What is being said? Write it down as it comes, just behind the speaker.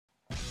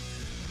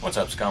What's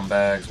up,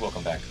 scumbags?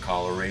 Welcome back to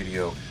Kaala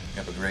Radio. We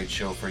have a great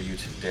show for you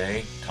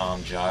today.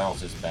 Tom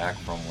Giles is back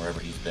from wherever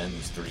he's been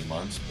these 3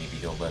 months. Maybe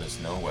he'll let us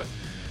know what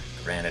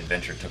grand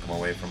adventure took him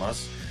away from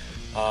us.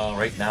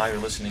 Right now you're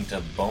listening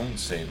to Bone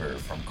Saver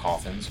from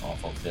Coffins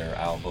off of their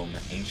album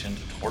Ancient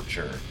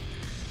Torture.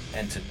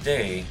 And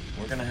today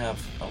we're going to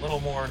have a little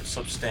more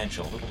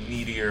substantial, a little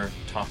meatier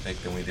topic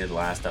than we did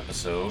last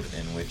episode,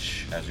 in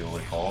which, as you'll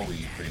recall,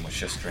 we pretty much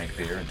just drank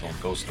beer and told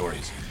ghost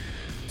stories.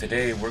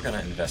 Today we're going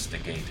to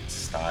investigate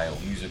style,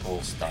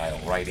 musical style,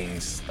 writing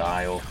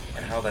style,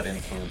 and how that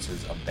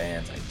influences a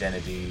band's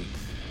identity,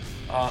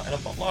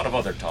 and a lot of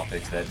other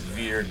topics that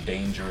veer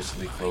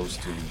dangerously close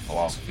to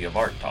philosophy of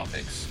art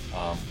topics.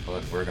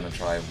 But we're going to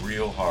try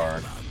real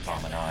hard,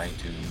 Tom and I,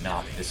 to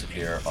not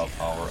disappear up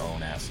our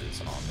own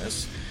asses on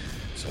this.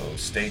 So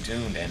stay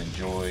tuned and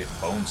enjoy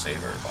Bone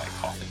Saver by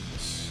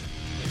Coffins.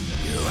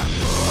 You are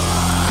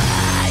born,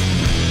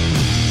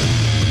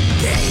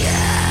 dead.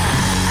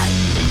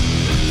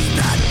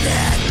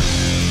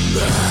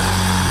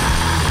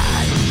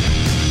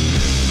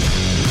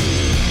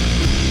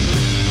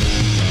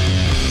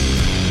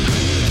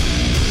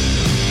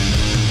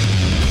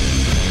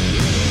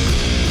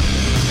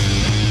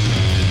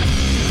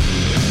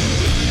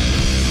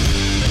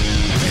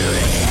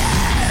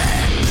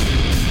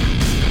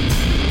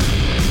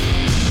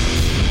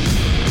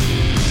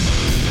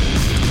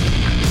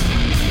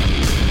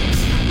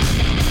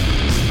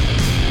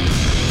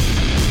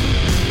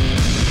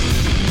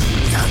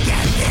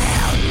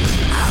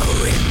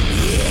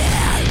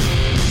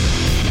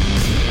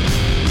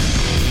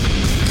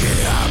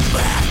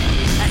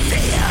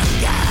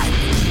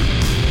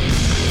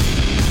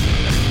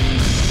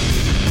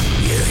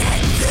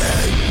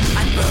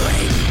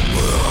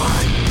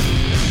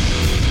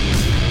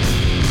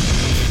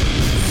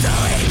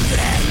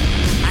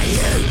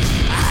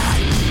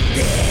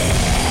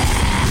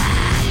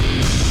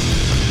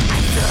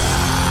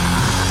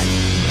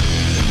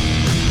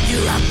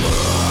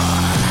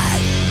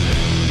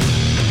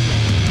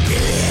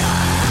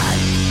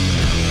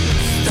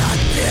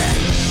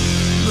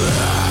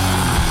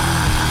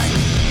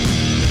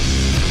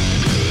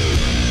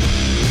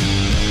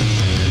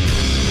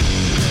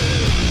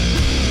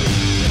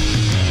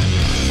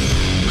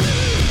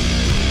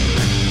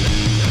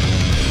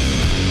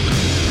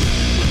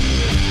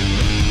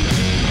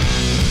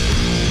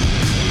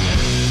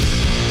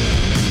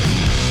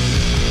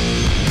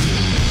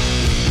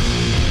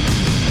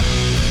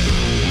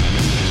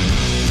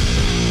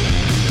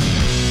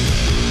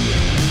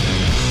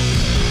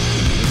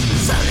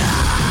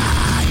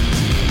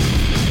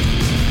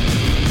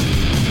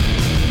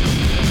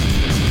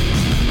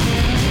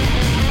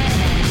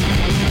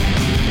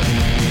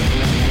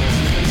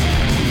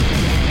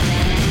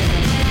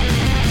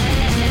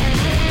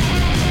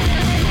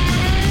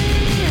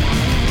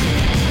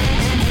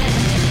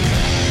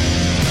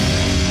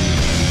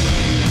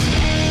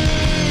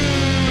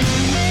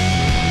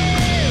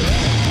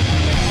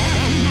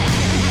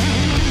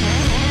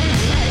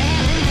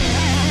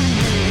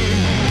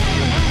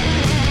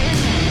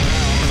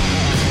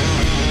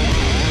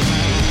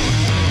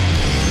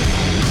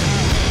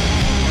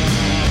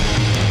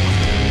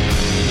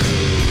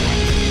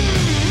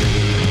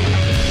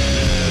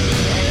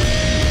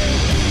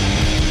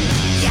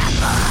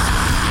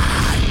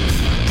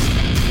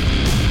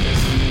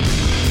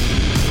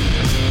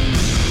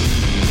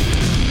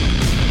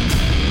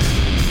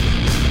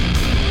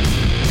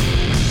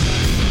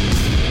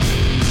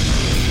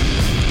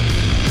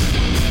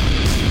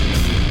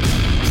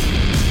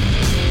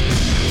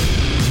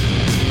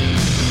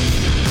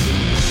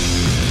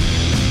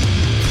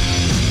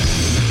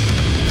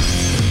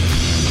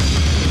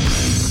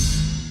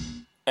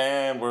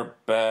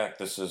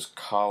 This is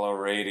Kaala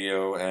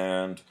Radio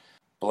and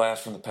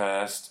Blast from the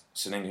Past,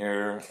 sitting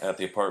here at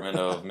the apartment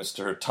of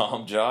Mr.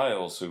 Tom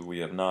Giles, who we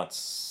have not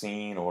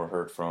seen or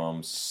heard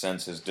from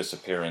since his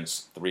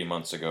disappearance 3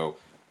 months ago.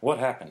 What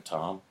happened,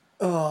 Tom?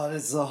 Oh,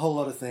 there's a whole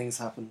lot of things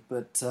happened,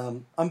 but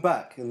I'm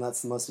back, and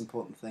that's the most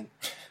important thing.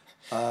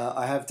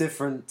 I have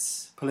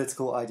different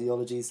political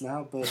ideologies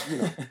now, but,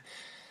 you know...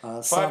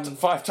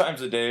 Five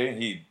times a day,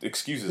 he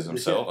excuses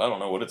himself. I don't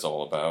know what it's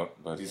all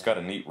about, but he's got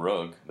a neat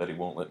rug that he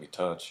won't let me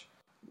touch.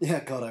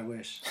 Yeah, God, I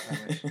wish.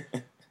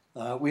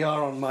 We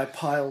are on my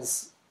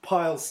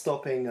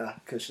pile-stopping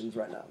cushions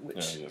right now,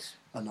 which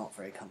are not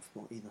very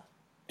comfortable either.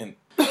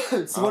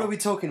 So what are we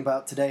talking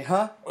about today,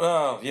 huh?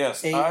 Well,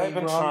 yes, I've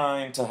been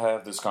trying to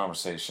have this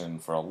conversation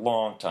for a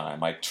long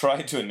time. I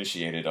tried to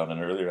initiate it on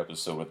an earlier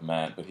episode with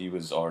Matt, but he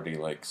was already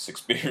like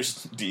 6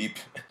 beers deep.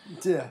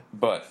 Yeah.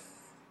 But...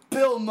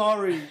 Bill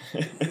Murray!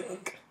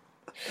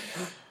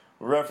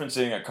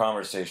 Referencing a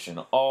conversation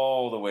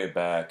all the way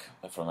back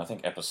from, I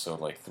think, episode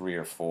like 3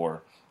 or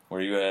 4,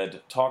 where you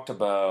had talked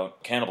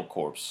about Cannibal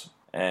Corpse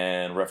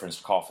and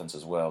referenced Coffins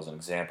as well as an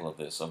example of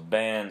this, of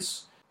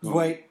bands who...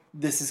 Wait,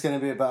 this is going to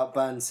be about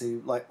bands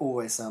who, like,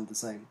 always sound the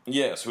same.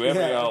 Yes, who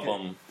every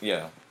album,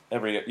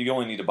 you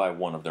only need to buy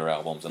one of their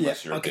albums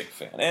unless you're a big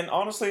fan. And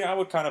honestly, I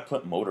would kind of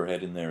put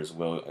Motorhead in there as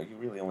well. You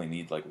really only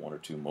need like one or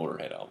two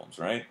Motorhead albums,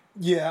 right?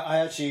 Yeah,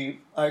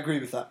 I agree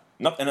with that.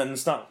 And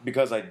it's not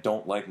because I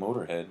don't like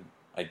Motorhead.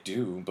 I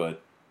do,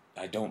 but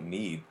I don't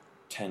need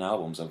 10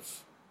 albums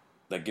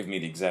that give me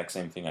the exact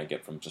same thing I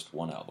get from just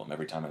one album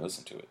every time I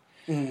listen to it.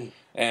 Mm.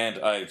 And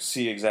I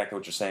see exactly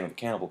what you're saying with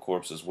Cannibal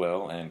Corpse as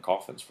well, and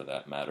Coffins for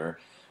that matter.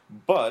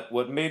 But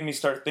what made me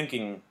start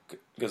thinking,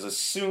 because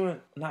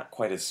not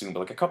quite as soon, but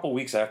like a couple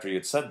weeks after you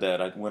had said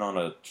that, I went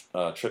on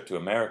a trip to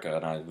America,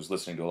 and I was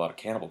listening to a lot of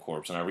Cannibal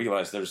Corpse, and I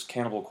realized there's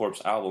Cannibal Corpse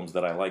albums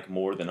that I like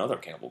more than other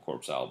Cannibal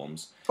Corpse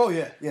albums. Oh,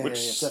 yeah,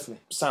 definitely.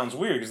 Sounds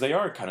weird, because they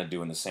are kind of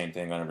doing the same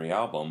thing on every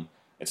album.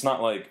 It's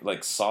not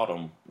like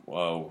Sodom,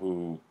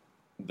 who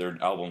their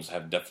albums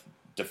have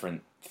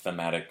different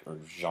thematic or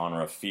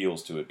genre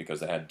feels to it,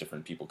 because they had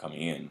different people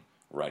coming in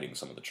writing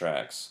some of the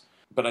tracks.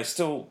 But I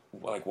still,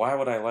 like, why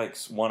would I like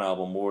one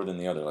album more than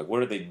the other? Like,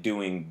 what are they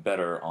doing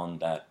better on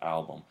that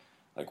album?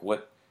 Like,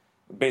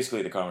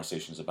 basically the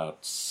conversation is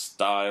about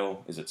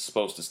style. Is it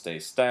supposed to stay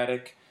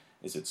static?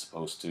 Is it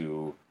supposed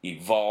to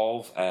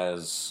evolve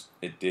as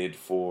it did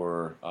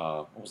for,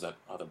 what was that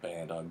other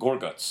band?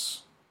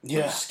 Gorguts.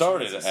 Yeah. It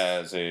started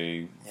as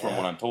from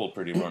what I'm told,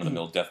 pretty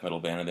run-of-the-mill death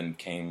metal band, and then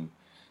became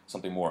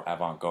something more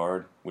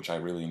avant-garde, which I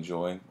really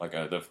enjoy. Like,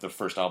 the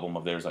first album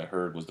of theirs I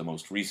heard was the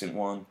most recent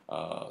one.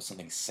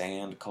 Something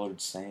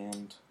Colored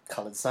Sand.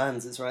 Colored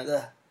Sands is right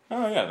there.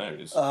 Oh, yeah, there it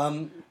is.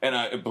 And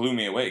it blew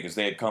me away, because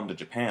they had come to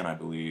Japan, I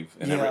believe,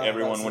 and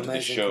everyone went to the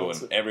show,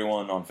 concert. And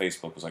everyone on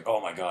Facebook was like, oh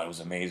my god, it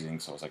was amazing,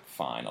 so I was like,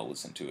 fine, I'll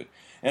listen to it.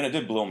 And it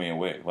did blow me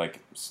away.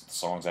 Like, the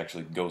songs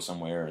actually go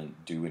somewhere and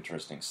do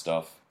interesting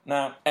stuff.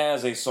 Now,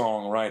 as a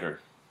songwriter,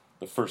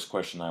 the first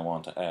question I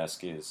want to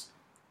ask is,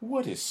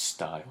 what is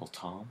style,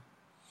 Tom?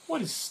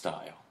 What is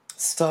style?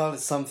 Style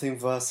is something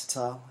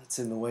versatile. It's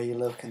in the way you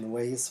look and the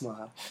way you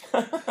smile.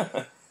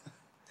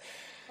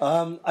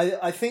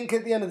 I think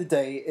at the end of the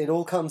day, it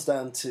all comes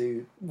down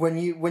to when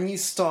you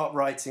start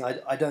writing.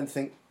 I don't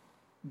think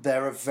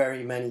there are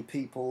very many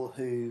people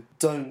who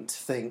don't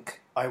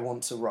think I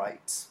want to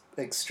write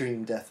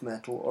extreme death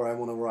metal, or I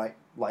want to write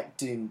like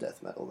doom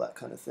death metal, that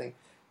kind of thing.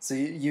 So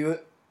you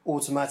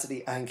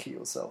automatically anchor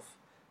yourself.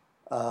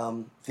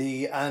 And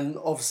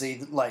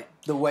obviously, like,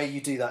 the way you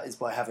do that is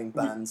by having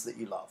bands that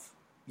you love,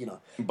 you know.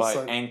 By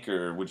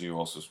anchor,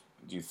 do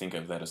you think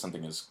of that as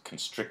something as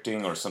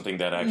constricting, or something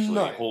that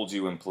actually holds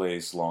you in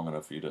place long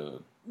enough for you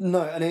to...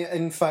 No, and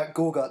in fact,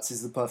 Gorguts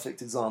is the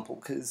perfect example,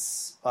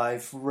 because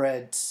I've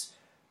read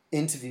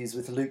interviews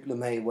with Luke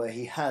LeMay where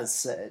he has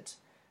said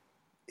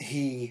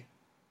he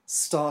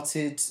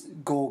started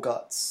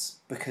Gorguts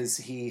because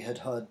he had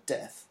heard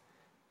Death,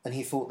 and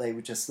he thought they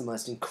were just the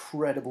most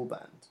incredible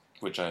band.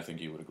 Which I think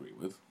you would agree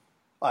with.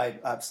 I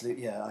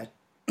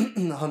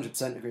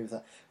 100% agree with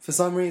that. For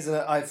some reason,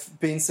 I've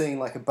been seeing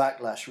like a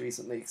backlash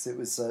recently, because it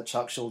was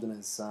Chuck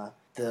Schuldiner,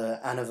 the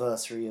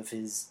anniversary of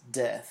his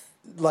death.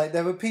 Like,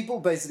 there were people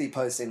basically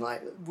posting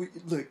like,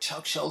 look,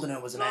 Chuck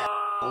Schuldiner was an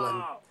asshole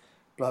and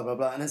blah, blah,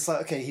 blah. And it's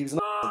like, okay, he was an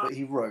asshole, but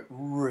he wrote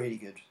really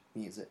good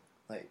music.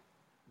 Like,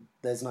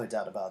 there's no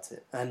doubt about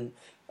it. And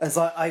as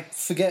I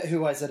forget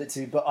who I said it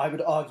to, but I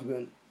would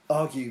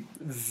argue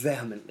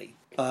vehemently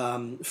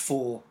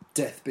for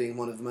Death being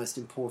one of the most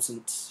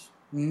important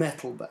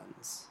metal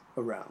bands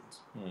around.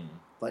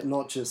 Like,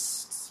 not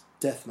just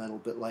death metal,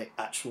 but like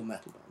actual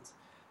metal bands.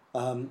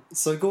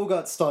 So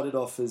Gorguts started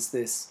off as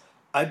this...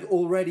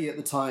 already at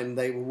the time,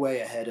 they were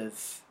way ahead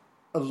of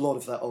a lot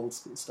of that old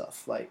school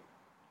stuff. Like,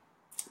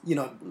 you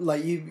know,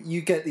 like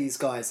you get these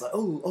guys like,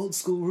 oh, old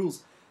school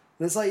rules.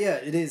 And it's like, yeah,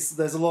 it is.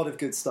 There's a lot of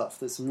good stuff.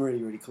 There's some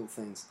really, really cool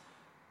things.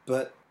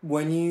 But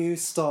when you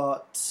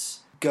start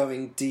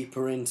going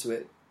deeper into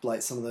it,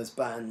 like some of those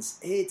bands,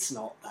 it's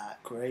not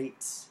that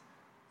great.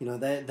 You know,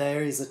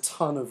 there is a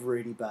ton of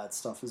really bad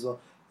stuff as well.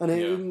 And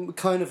it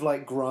kind of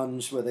like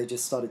grunge, where they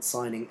just started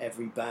signing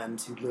every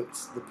band who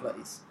looked the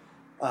place.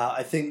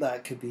 I think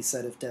that could be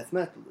said of death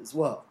metal as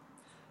well.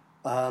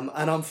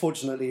 And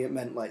unfortunately, it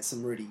meant like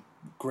some really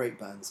great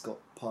bands got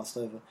passed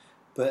over.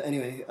 But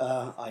anyway,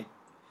 I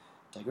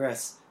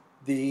digress.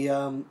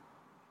 The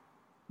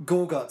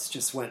Gorguts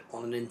just went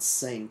on an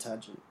insane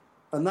tangent.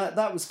 And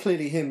that was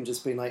clearly him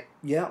just being like,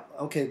 yeah,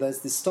 okay, there's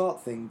this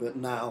start thing, but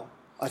now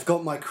I've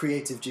got my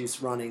creative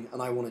juice running,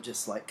 and I want to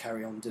just like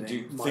carry on doing. Do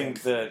you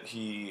think that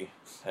he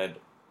had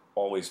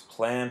always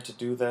planned to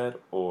do that,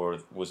 or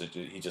was it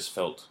he just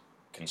felt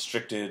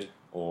constricted,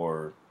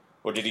 or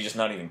did he just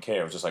not even care?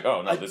 It was just like,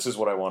 oh no, this is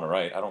what I want to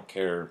write. I don't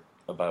care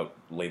about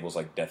labels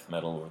like death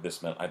metal or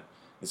this metal.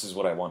 This is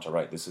what I want to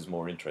write. This is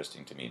more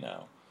interesting to me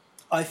now.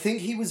 I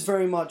think he was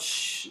very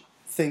much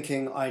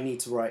thinking, I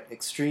need to write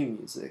extreme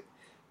music.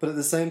 But at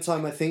the same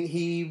time, I think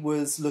he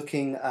was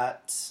looking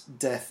at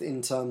death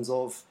in terms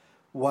of,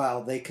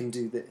 wow, they can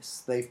do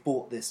this. They've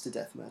brought this to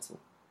death metal.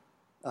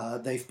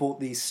 They've brought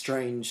these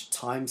strange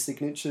time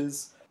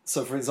signatures.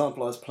 So, for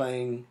example, I was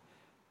playing,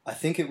 I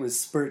think it was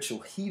Spiritual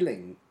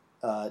Healing,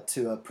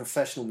 to a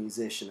professional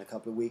musician a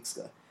couple of weeks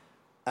ago.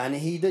 And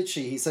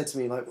he said to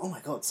me, like, oh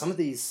my God, some of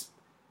these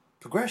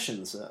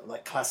progressions,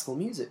 like classical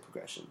music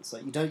progressions.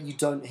 Like you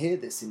don't hear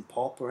this in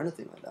pop or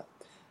anything like that.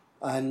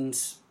 And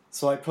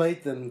so I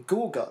played them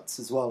Gorguts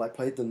as well. I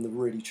played them the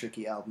really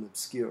tricky album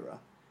Obscura,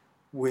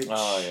 which...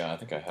 Oh, yeah, I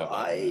think I have that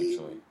one,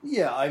 actually.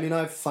 Yeah, I mean,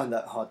 I find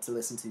that hard to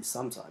listen to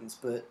sometimes,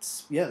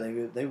 but yeah,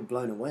 they were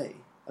blown away.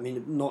 I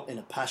mean, not in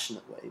a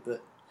passionate way,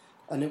 but...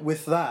 And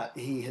with that,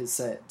 he has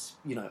said,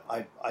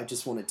 I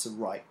just wanted to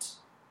write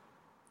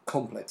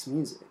complex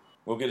music.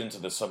 We'll get into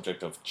the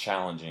subject of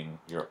challenging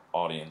your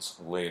audience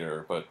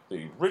later, but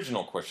the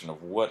original question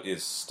of what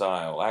is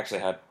style, I actually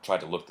had tried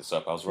to look this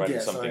up. I was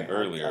writing something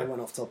earlier. I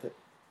went off topic.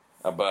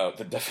 About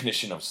the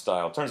definition of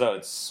style. Turns out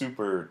it's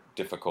super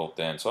difficult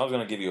then. So I was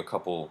going to give you a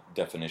couple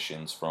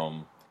definitions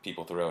from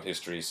people throughout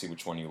history, see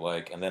which one you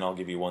like, and then I'll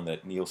give you one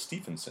that Neil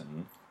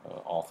Stephenson,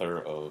 author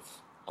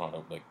of,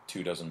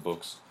 24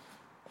 books,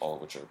 all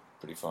of which are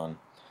pretty fun.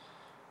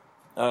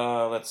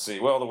 Let's see.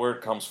 Well, the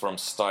word comes from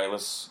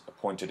stylus, a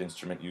pointed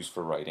instrument used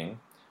for writing.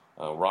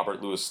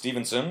 Robert Louis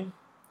Stevenson,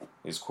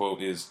 his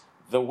quote is,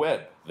 "The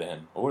web,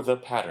 then, or the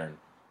pattern,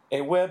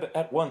 a web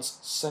at once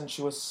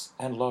sensuous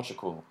and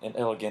logical, an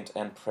elegant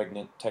and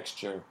pregnant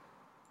texture,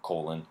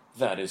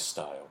 that is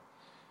style."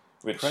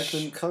 Which,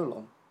 pregnant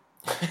colon?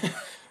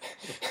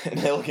 An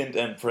elegant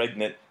and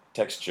pregnant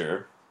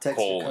texture,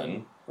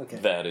 colon. Okay.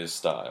 That is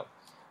style.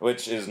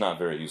 Which is not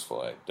very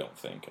useful, I don't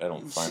think. I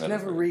don't find that... You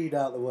should never read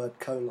out the word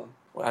colon.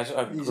 Well,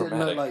 I'm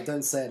grammatic.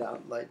 Don't say it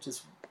out.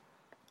 Just...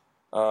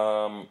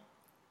 hold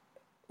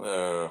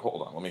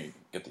on. Let me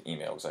get the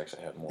email, because I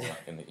actually had more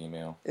in the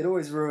email. It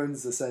always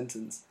ruins the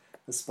sentence,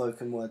 the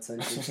spoken word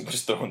sentence.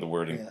 Just throwing the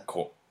word in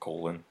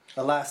colon.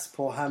 Alas,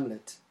 poor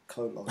Hamlet,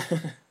 colon.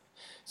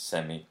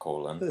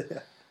 Semicolon.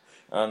 Yeah.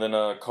 And then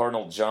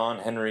Cardinal John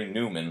Henry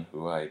Newman,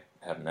 who I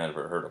have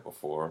never heard of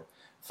before.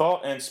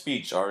 "Thought and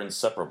speech are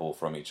inseparable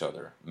from each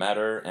other.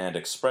 Matter and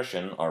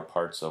expression are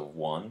parts of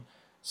one.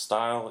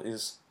 Style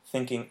is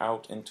thinking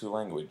out into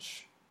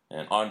language."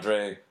 And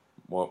André,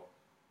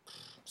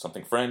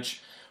 something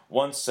French,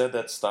 once said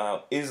that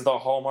style is the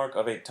hallmark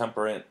of a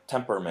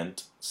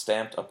temperament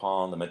stamped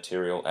upon the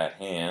material at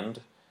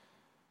hand.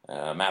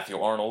 Matthew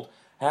Arnold,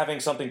 "Having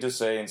something to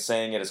say and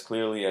saying it as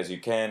clearly as you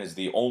can is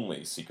the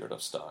only secret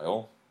of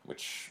style."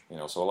 Which,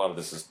 so a lot of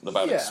this is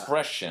about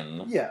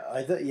expression. Yeah,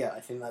 I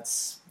think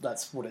that's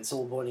what it's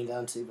all boiling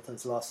down to with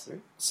those last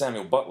three.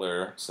 Samuel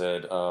Butler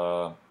said,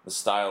 "The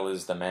style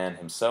is the man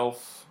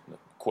himself,"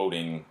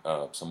 quoting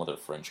some other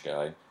French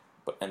guy,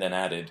 and then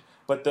added,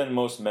 "But then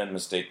most men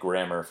mistake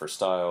grammar for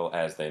style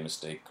as they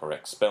mistake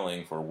correct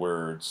spelling for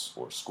words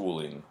or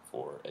schooling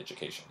for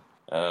education."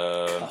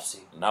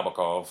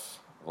 Nabokov,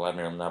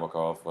 Vladimir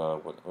Nabokov,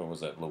 what was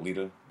that,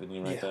 Lolita? Didn't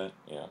you write that?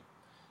 Yeah.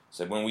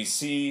 Said, "When we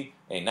see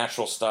a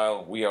natural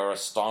style, we are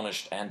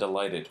astonished and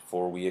delighted,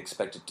 for we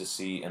expected to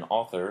see an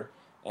author,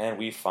 and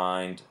we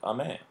find a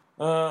man."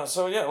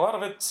 So a lot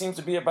of it seems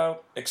to be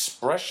about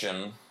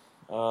expression,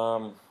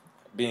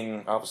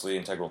 being obviously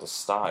integral to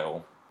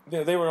style.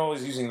 They were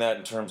always using that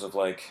in terms of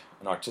like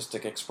an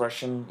artistic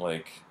expression,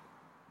 like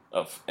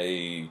of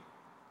a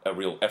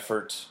real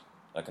effort,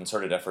 a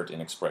concerted effort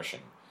in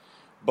expression.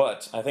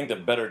 But I think the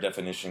better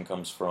definition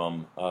comes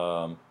from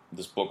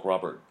this book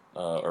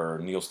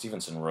Neil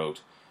Stephenson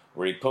wrote,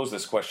 where he posed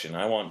this question.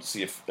 I want to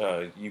see if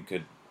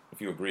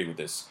you agree with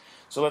this.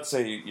 So let's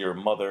say your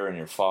mother and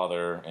your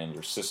father and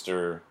your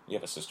sister, you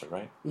have a sister,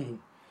 right? Mm-hmm.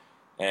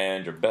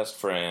 And your best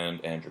friend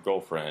and your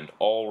girlfriend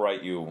all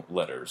write you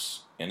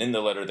letters. And in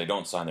the letter, they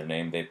don't sign their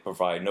name. They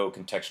provide no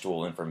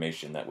contextual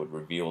information that would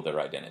reveal their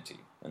identity.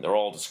 And they're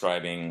all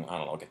describing,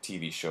 like a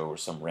TV show or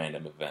some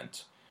random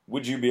event.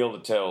 Would you be able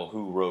to tell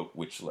who wrote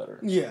which letter?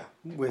 Yeah,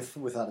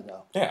 without a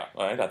doubt. Yeah,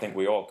 right. I think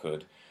we all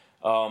could.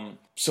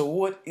 So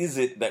what is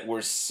it that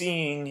we're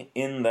seeing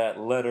in that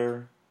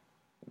letter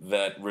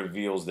that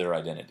reveals their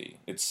identity?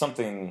 It's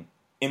something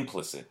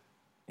implicit.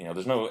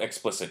 There's no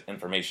explicit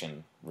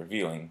information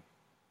revealing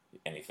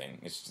anything.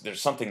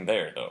 There's something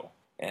there, though.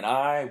 And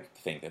I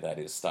think that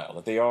is style,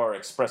 that they are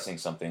expressing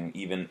something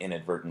even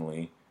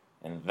inadvertently,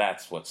 and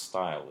that's what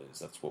style is.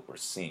 That's what we're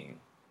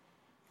seeing.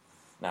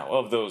 Now,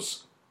 of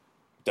those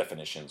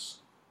definitions,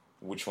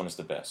 which one is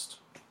the best?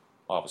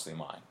 Obviously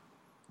mine,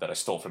 that I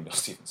stole from Bill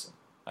Stevenson.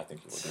 I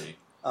think you'll agree.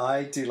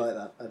 I do like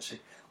that,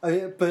 actually.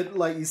 But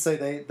like you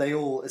say, they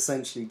all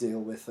essentially deal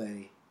with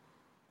a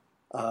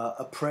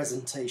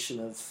presentation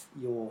of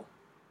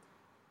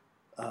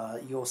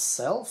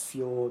yourself,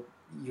 your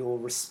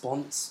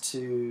response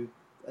to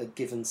a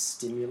given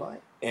stimuli.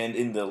 And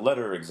in the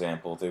letter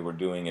example, they were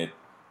doing it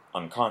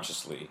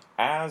unconsciously.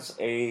 As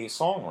a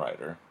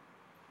songwriter,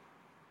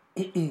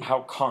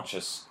 how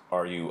conscious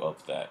are you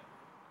of that?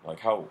 Like,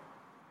 how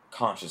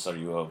conscious are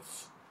you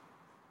of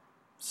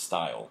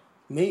style?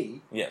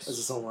 Me? Yes. As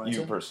a songwriter?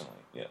 You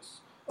personally,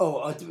 yes.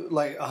 Oh, I do,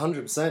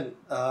 100%.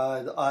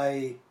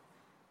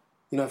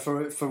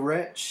 For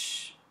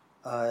Wretch,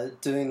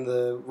 doing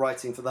the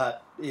writing for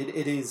that,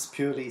 it is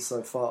purely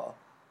so far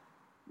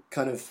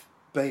kind of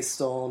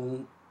based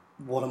on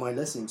what am I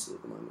listening to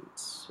at the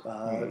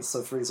moment?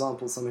 So, for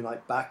example, something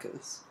like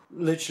Bacchus.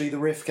 Literally, the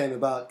riff came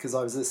about because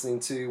I was listening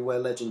to Where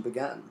Legend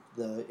Began,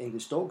 the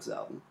English Dogs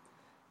album.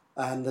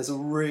 And there's a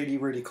really,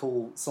 really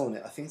cool song in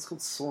it. I think it's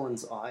called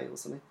Soren's Eye or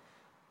something.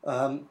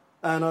 And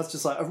I was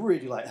just like, I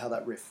really like how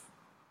that riff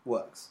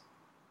works.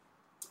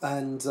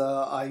 And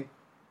I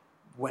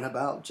went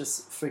about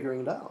just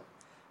figuring it out.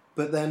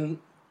 But then,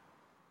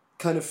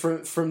 kind of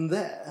from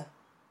there,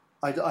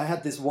 I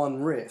had this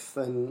one riff,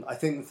 and I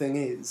think the thing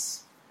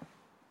is,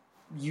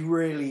 you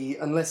really,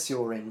 unless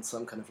you're in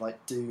some kind of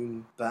like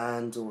doom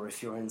band, or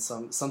if you're in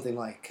something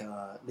like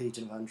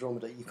Legion of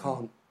Andromeda, you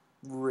can't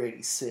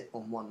really sit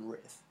on one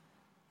riff,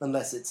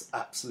 unless it's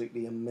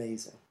absolutely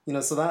amazing. You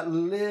know, so that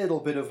little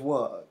bit of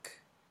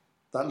work,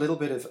 that little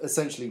bit of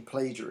essentially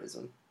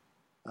plagiarism,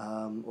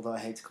 although I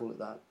hate to call it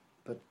that,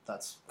 but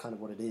that's kind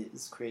of what it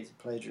is, creative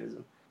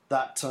plagiarism,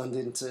 that turned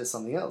into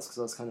something else, because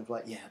I was kind of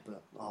like, yeah,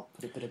 but I'll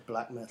put a bit of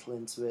black metal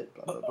into it,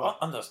 blah, blah, blah.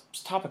 On the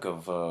topic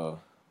of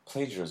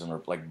plagiarism,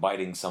 or like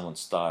biting someone's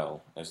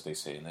style, as they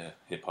say in the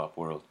hip-hop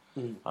world,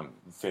 I'm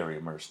very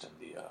immersed in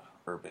the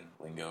urban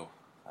lingo.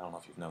 I don't know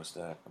if you've noticed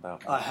that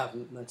about me. I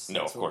haven't noticed that.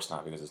 No, of course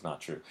not, because it's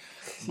not true.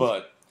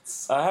 But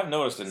I have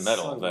noticed in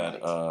metal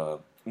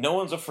that no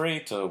one's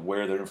afraid to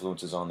wear their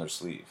influences on their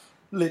sleeve.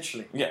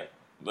 Literally. Yeah.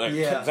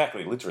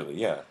 Exactly, literally,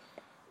 yeah.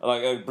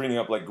 Like, bringing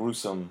up, like,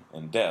 gruesome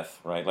and death,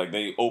 right? Like,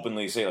 they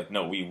openly say, like,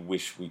 no, we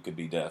wish we could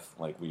be death.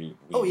 Like, we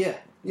oh, yeah,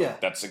 yeah.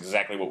 That's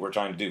exactly what we're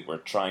trying to do. We're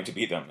trying to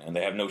be them, and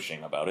they have no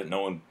shame about it.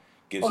 No one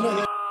gives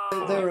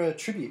they're a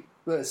tribute.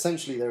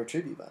 Essentially, they're a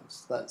tribute band.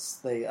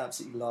 They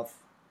absolutely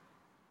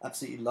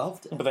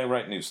loved it. But they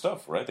write new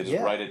stuff, right? They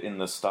just write it in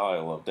the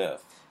style of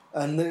death.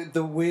 And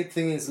the weird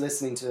thing is,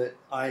 listening to it,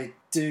 I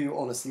do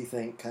honestly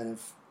think kind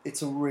of,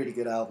 it's a really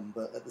good album,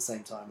 but at the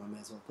same time, I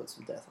may as well put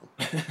some death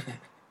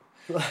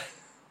on.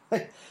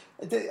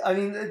 I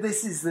mean,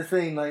 this is the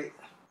thing, like,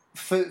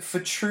 for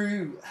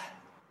true,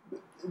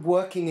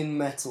 working in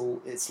metal,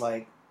 it's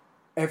like,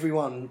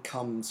 everyone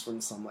comes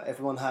from somewhere.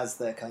 Everyone has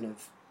their kind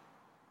of,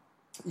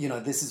 you know,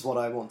 this is what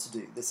I want to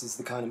do. This is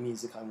the kind of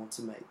music I want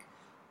to make.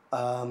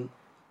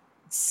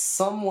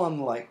 Someone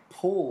like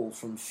Paul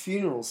from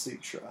Funeral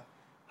Sutra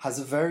has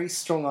a very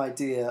strong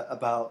idea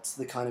about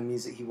the kind of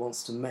music he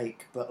wants to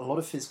make, but a lot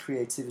of his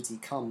creativity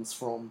comes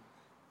from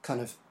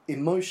kind of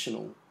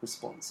emotional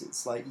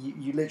responses. Like,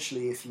 you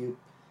literally, if you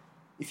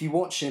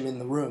watch him in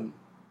the room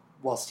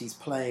whilst he's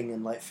playing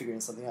and like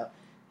figuring something out,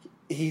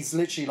 he's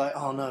literally like,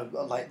 oh no,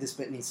 like this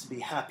bit needs to be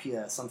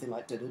happier, something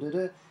like da da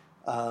da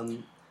da.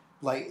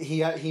 Like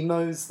he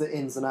knows the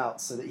ins and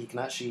outs so that he can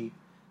actually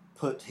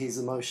put his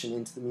emotion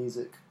into the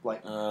music,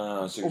 like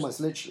almost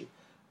literally.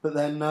 But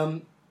then,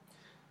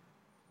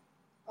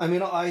 I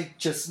mean, I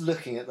just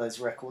looking at those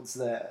records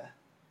there,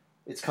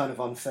 it's kind of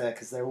unfair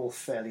because they're all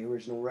fairly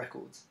original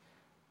records.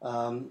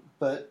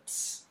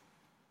 But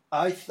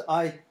I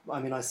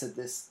mean, I said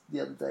this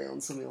the other day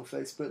on something on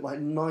Facebook, like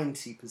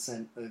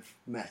 90% of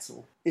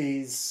metal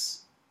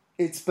it's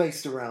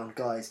based around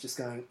guys just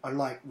going, I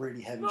like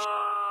really heavy shit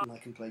and I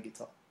can play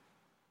guitar.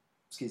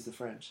 Excuse the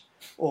French.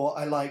 Or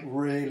I like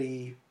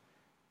really,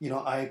 you know,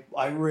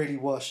 I really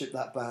worship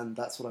that band,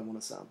 that's what I want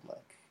to sound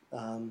like.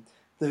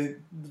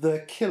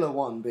 The killer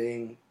one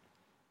being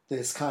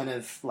this kind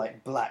of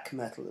like black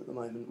metal at the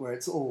moment, where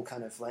it's all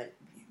kind of like,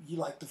 you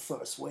like the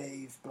first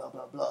wave, blah,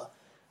 blah, blah.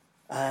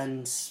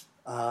 And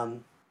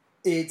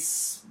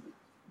it's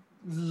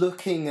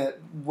looking at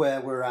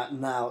where we're at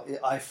now,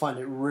 I find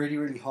it really,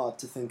 really hard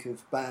to think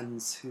of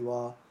bands who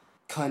are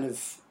kind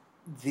of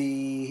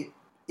the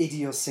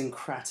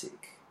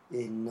idiosyncratic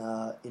in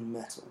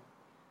metal.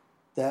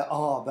 There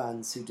are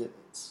bands who do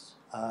it.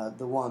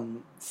 The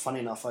one, funny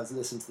enough, I was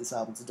listening to this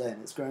album today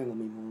and it's growing on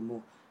me more and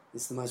more.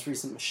 It's the most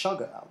recent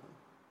Meshuggah album.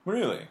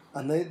 Really?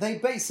 And they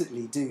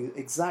basically do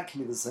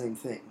exactly the same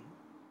thing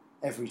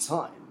every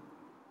time.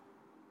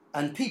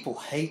 And people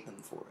hate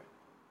them for it.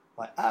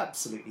 Like,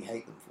 absolutely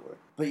hate them for it.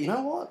 But you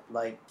know what?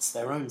 Like, it's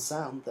their own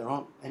sound. There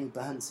aren't any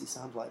bands who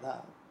sound like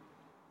that.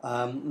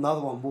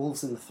 Another one,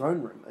 Wolves in the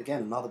Throne Room.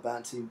 Again, another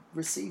band who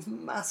receive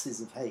masses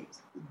of hate.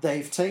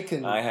 They've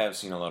taken... I have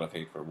seen a lot of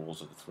hate for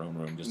Wolves of the Throne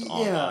Room just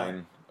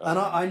online. And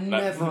I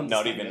never understand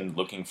Not even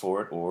looking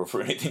for it or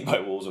for anything by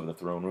Wolves of the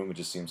Throne Room. It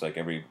just seems like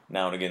every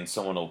now and again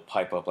someone will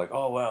pipe up like,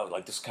 oh, wow,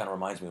 like this kind of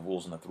reminds me of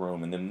Wolves in the Throne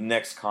Room. And the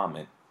next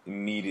comment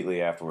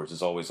immediately afterwards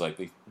is always like,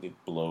 they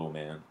blow,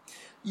 man.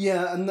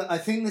 Yeah, and I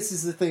think this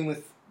is the thing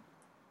with...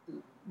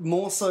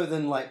 More so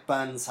than like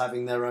bands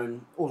having their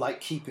own... Or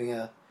like keeping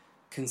a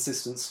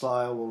consistent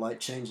style or like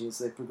changing as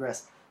they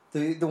progress.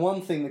 The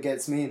one thing that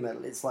gets me in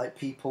metal, it's like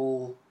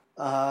people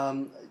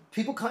kind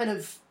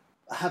of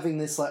having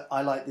this like,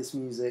 I like this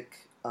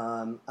music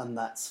and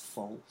that's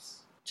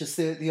false. Just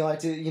the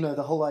idea, you know,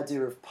 the whole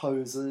idea of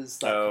posers.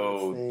 That kind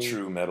of thing.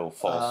 True metal,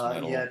 false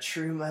metal. Yeah,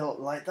 true metal,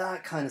 like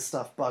that kind of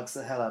stuff bugs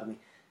the hell out of me.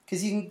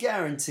 Because you can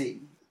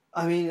guarantee,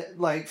 I mean,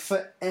 like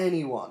for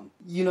anyone,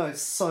 you know,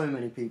 so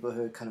many people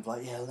who are kind of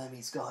like, yeah,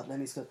 Lemmy's God.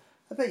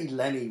 I bet you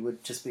Lemmy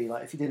would just be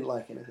like, if he didn't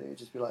like anything, he'd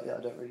just be like, yeah,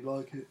 I don't really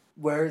like it.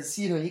 Whereas,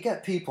 you know, you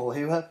get people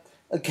who have,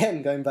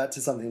 again, going back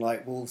to something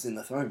like Wolves in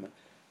the Throne Room,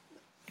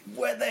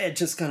 where they're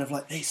just kind of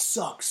like, they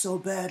suck so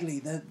badly,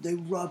 they're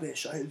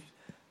rubbish.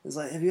 It's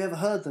like, have you ever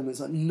heard them? It's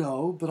like,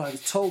 no, but I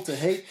was told to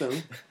hate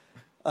them.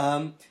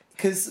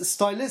 Because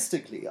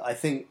stylistically, I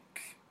think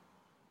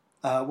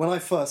when I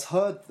first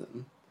heard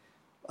them,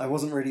 I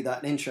wasn't really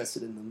that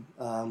interested in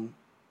them.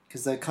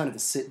 Because they're kind of a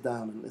sit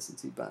down and listen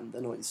to band.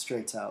 They're not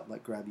straight out,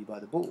 like, grab you by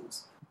the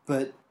balls.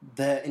 But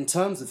in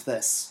terms of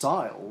their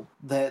style,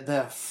 they're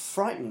a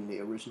frighteningly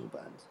original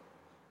band.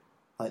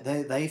 Like,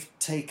 they've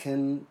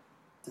taken...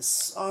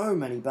 So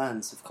many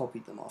bands have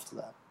copied them after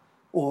that.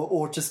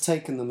 Or just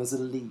taken them as a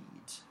lead,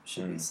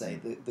 should we say,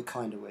 the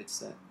kind of way to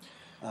say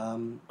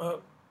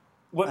it.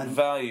 What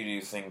value do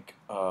you think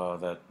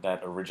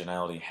that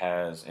originality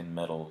has in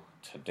metal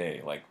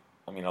today? Like,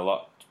 I mean,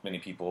 many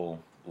people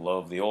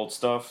love the old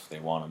stuff. They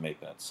want to make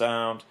that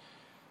sound.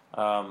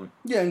 And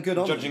good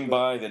on them. Judging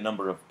by the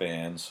number of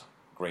bands,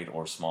 great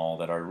or small,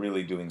 that are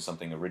really doing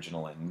something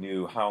original and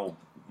new, how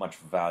much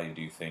value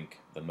do you think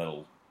the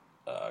metal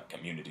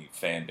community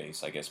fan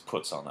base, I guess,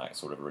 puts on that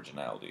sort of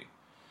originality?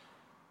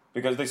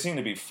 Because they seem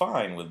to be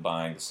fine with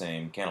buying the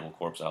same Cannibal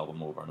Corpse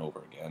album over and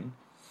over again.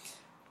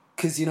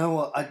 Because you know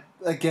what,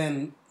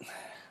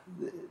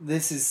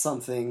 this is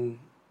something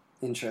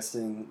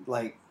interesting.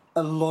 Like,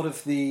 I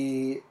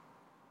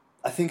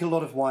think a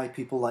lot of why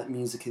people like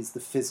music is the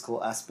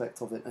physical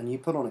aspect of it. And you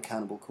put on a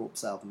Cannibal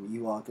Corpse album,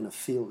 you are going to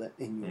feel it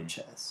in your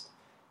chest.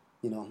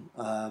 You know,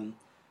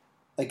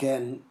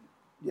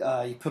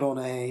 you put on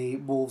a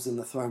Wolves in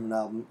the Throne Room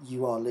album,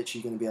 you are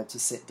literally going to be able to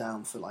sit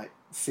down for like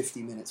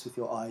 50 minutes with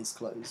your eyes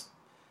closed,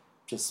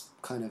 just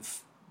kind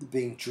of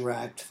being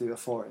dragged through a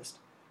forest.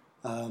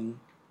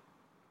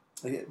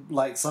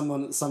 Like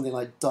something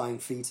like Dying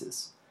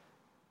Fetus.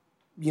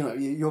 You know,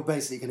 you're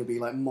basically going to be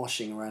like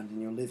moshing around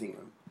in your living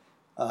room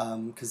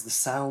because the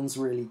sound's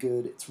really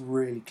good, it's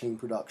really clean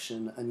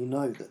production, and you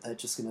know that they're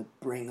just going to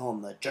bring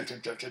on the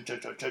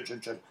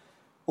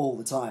all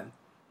the time.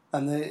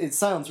 And it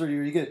sounds really,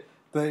 really good.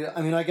 But,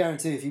 I mean, I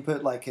guarantee if you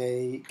put, like,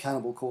 a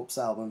Cannibal Corpse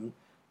album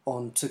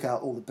on, took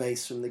out all the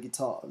bass from the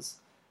guitars,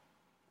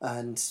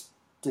 and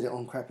did it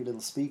on crappy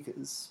little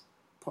speakers,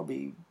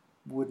 probably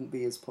wouldn't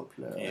be as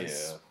popular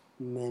as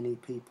many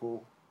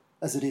people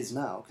as it is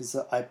now. Because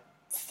I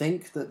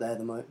think that they're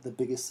the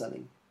biggest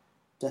selling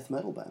death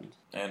metal band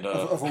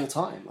of all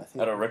time, I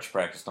think. At a Wretch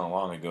practice not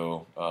long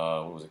ago,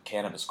 what was it,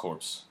 Cannabis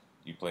Corpse,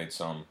 you played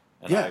some.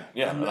 And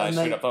I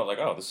straight up thought, like,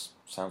 oh, this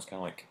sounds kind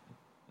of like...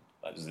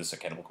 is this a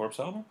Cannibal Corpse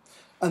album?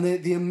 And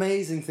the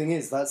amazing thing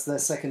is that's their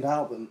second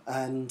album,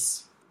 and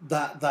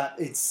that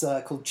it's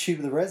called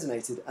Tuba That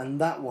Resonated,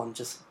 and that one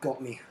just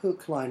got me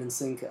hook, line, and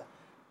sinker.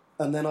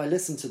 And then I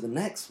listened to the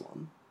next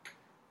one,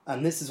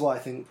 and this is why I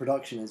think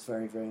production is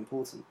very, very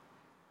important.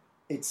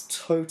 It's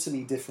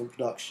totally different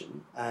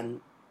production, and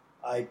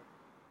I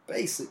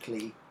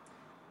basically,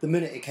 the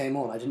minute it came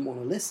on, I didn't want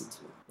to listen to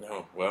it.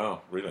 Oh,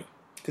 wow, really?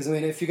 Because, I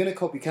mean, if you're going to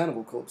copy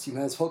Cannibal Corpse, you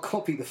may as well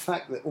copy the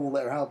fact that all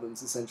their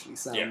albums essentially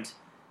sound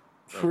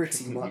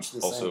pretty much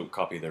the same. Also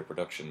copy their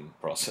production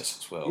process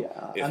as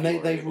well. Yeah, and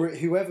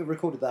whoever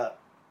recorded that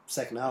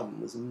second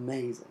album was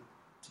amazing.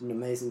 Did an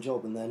amazing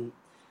job. And then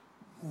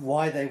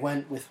why they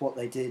went with what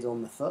they did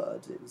on the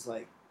third, it was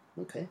like,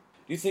 okay.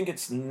 Do you think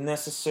it's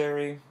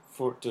necessary if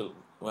we're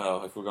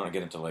going to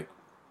get into, like,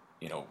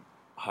 you know,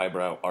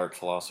 highbrow art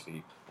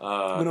philosophy?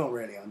 Well, not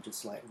really. I'm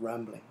just, like,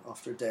 rambling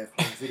after a day of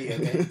playing video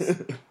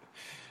games.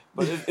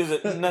 But is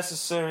it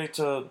necessary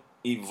to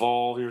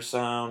evolve your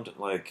sound?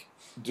 Like,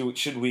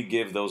 should we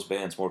give those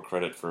bands more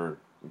credit for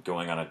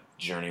going on a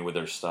journey with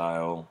their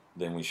style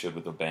than we should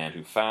with a band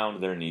who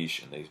found their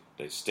niche and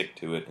they stick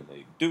to it and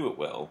they do it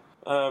well?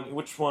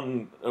 Which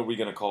one are we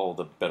going to call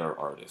the better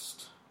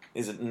artist?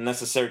 Is it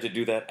necessary to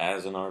do that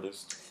as an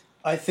artist?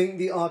 I think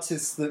the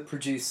artists that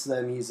produce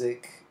their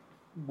music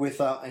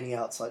without any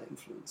outside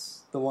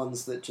influence, the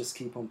ones that just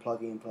keep on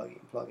plugging and plugging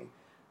and plugging.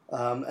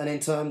 And in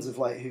terms of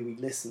like who we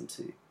listen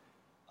to,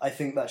 I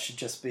think that should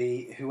just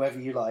be whoever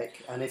you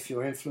like. And if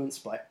you're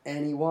influenced by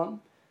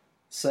anyone,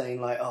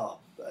 saying like, oh,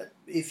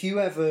 if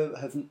you ever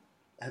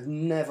have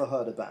never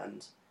heard a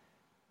band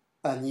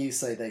and you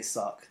say they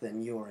suck,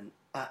 then you're an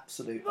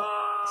absolute...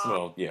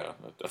 Well, yeah,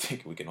 I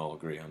think we can all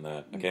agree on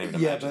that. I can't even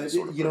imagine this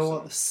sort of you know person.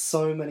 what? There's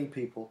so many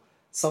people.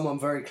 Someone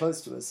very close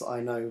to us,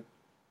 I know,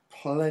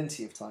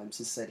 plenty of times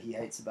has said he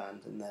hates a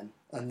band,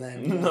 and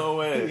then no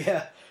way.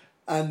 Yeah,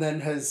 and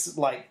then has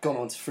like gone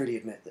on to freely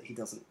admit that he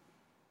doesn't.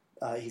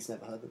 He's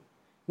never heard them.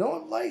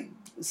 No, like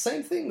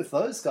same thing with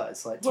those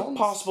guys. Like, what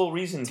possible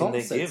reason can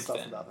they give stuff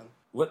then? About them.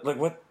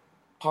 What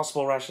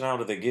possible rationale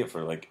do they give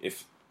for, like,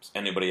 if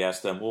anybody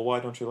asked them, well, why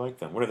don't you like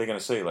them? What are they going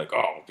to say? Like,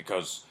 oh,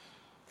 because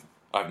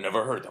I've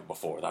never heard them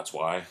before, that's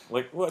why.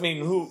 Like, well, I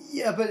mean, who...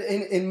 Yeah, but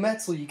in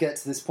metal you get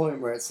to this point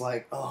where it's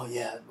like, oh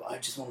yeah, I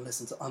just want to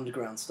listen to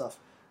underground stuff.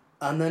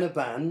 And then a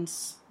band,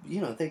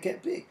 you know, they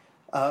get big.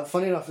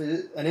 Funny enough,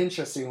 an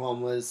interesting one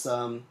was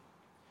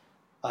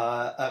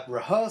at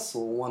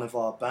rehearsal, one of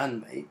our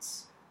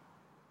bandmates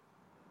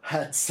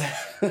had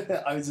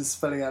said, I was just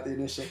spelling out the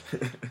initial,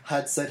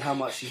 had said how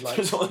much he liked.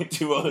 There's only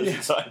two others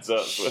besides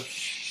us.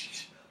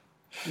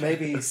 But.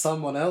 Maybe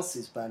someone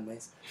else's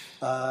bandmates.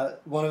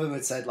 One of them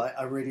had said, like,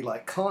 I really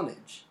like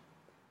Carnage.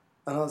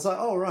 And I was like,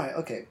 oh, right,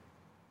 okay.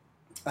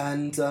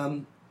 And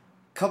a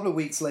couple of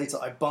weeks later,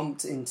 I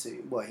bumped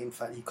into, well, in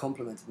fact, he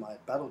complimented my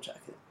battle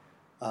jacket,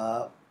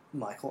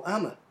 Michael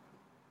Ammon,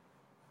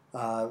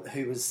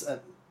 who was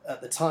at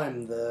the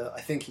time,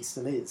 I think he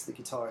still is, the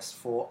guitarist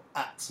for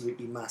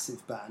absolutely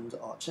massive band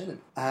Arch Enemy.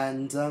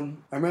 And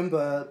I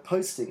remember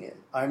posting it.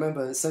 I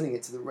remember sending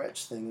it to the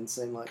Wretch thing and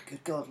saying, like,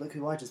 good God, look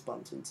who I just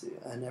bumped into.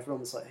 And everyone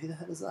was like, who the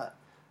hell is that?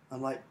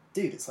 I'm like,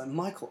 dude, it's like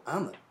Michael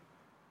Ammon.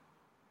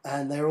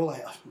 And they were all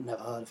like, I've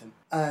never heard of him.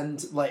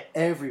 And, like,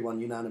 everyone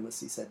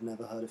unanimously said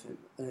never heard of him.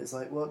 And it's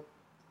like, well,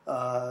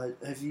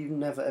 have you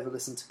never ever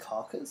listened to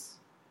Carcass?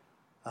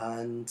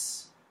 And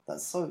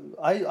that's so...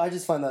 I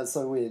just find that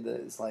so weird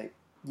that it's like,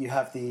 you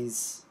have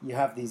these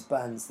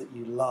bands that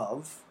you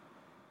love,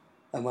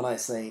 and when I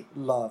say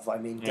love, I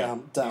mean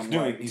down.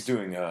 He's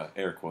doing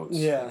air quotes.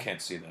 Yeah, I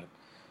can't see that.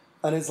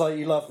 And it's like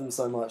you love them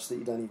so much that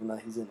you don't even know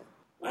he's in it.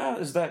 Well,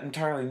 is that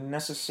entirely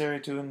necessary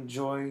to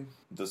enjoy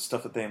the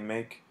stuff that they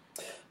make?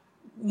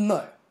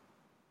 No.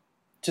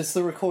 Just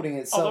the recording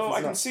itself. Although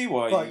I can see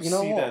why you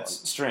see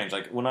that's strange.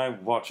 Like, when I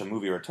watch a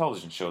movie or a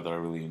television show that I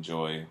really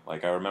enjoy,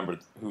 like, I remember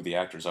who the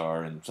actors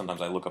are, and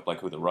sometimes I look up, like,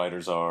 who the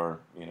writers are,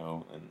 you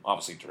know, and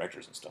obviously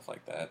directors and stuff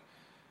like that.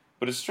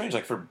 But it's strange,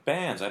 like, for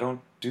bands, I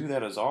don't do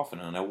that as often,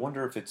 and I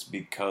wonder if it's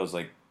because,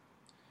 like,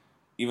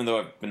 even though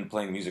I've been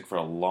playing music for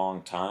a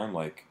long time,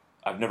 like,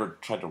 I've never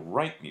tried to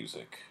write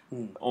music.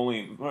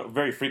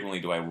 Very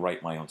frequently do I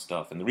write my own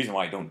stuff, and the reason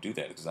why I don't do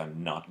that is because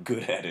I'm not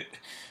good at it.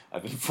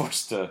 I've been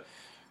forced to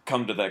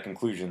come to that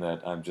conclusion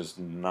that I'm just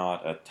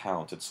not a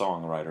talented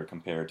songwriter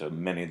compared to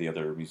many of the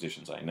other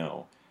musicians I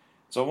know.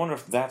 So I wonder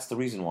if that's the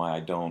reason why I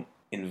don't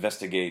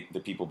investigate the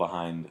people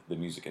behind the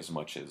music as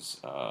much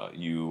as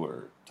you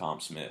or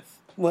Tom Smith.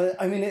 Well,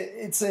 I mean,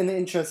 it's an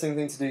interesting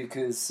thing to do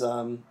because,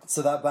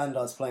 so that band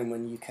I was playing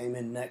when you came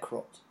in,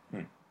 Necrot,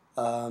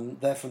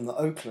 they're from the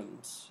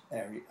Oakland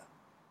area,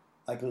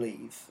 I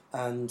believe.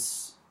 And,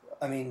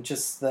 I mean,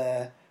 just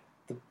the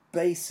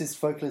bassist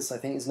vocalist, I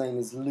think his name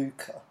is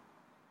Luca.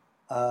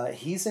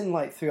 He's in,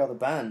 like, 3 other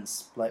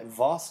bands, like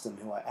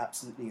Varston, who I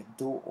absolutely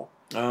adore.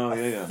 Oh,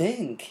 yeah. I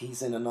think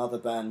he's in another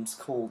band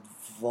called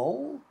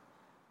Vol.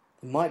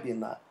 It might be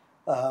in that.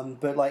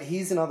 But, like,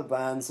 he's in other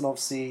bands, and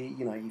obviously,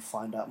 you know, you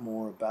find out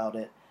more about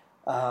it.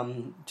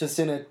 Just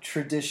in a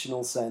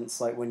traditional sense,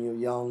 like, when you're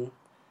young,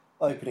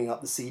 opening up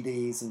the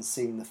CDs and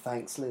seeing the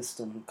thanks list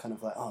and kind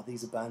of like, oh,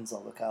 these are bands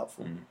I'll look out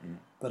for. Mm-hmm.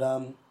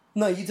 But,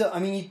 no, you don't. I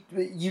mean,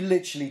 you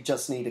literally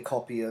just need a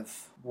copy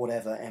of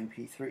whatever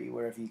MP3,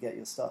 wherever you get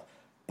your stuff.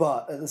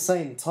 But at the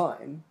same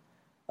time,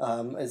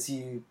 as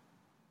you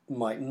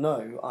might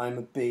know,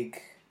 I'm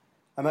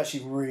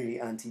actually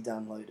really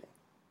anti-downloading.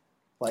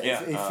 Like,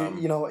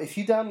 if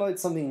you download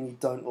something and you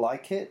don't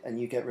like it and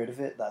you get rid of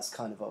it, that's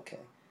kind of okay.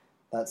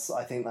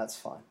 I think that's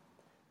fine.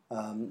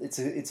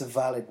 It's a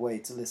valid way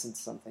to listen to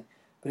something.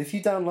 But if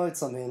you download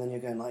something and then you're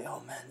going like,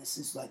 oh man, this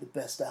is like the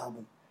best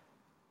album,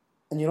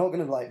 and you're not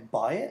going to like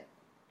buy it,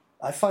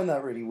 I find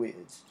that really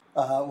weird.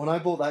 When I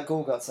bought that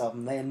Gorguts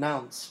album, they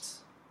announced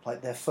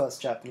like their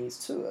first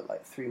Japanese tour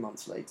like 3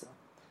 months later.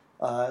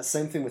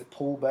 Same thing with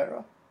Paul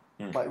Bearer,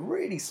 like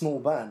really small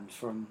band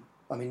from.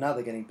 I mean, now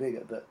they're getting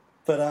bigger, but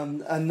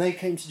and they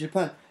came to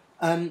Japan.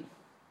 And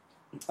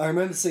I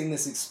remember seeing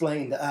this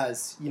explained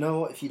as, you know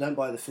what, if you don't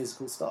buy the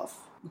physical stuff,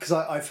 because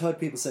I've heard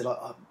people say like,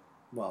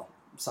 well,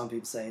 some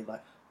people say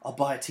like, I'll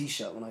buy a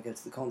T-shirt when I go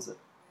to the concert,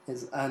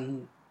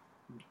 and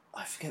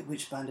I forget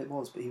which band it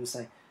was, but he was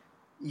saying,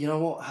 you know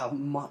what, how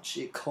much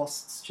it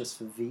costs just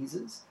for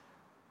visas?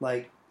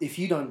 Like, if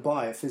you don't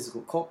buy a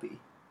physical copy,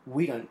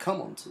 we don't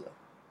come on tour,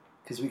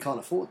 because we can't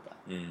afford that.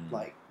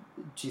 Like,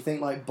 do you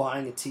think, like,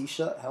 buying a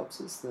T-shirt helps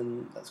us?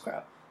 Then that's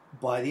crap.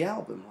 Buy the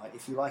album. Like,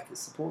 if you like it,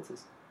 support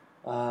us.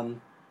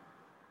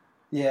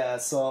 Yeah,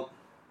 so,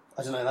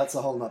 I don't know, that's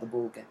a whole nother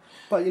ballgame.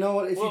 But you know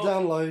what,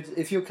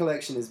 if your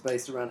collection is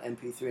based around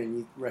MP3 and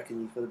you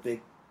reckon you've got a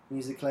big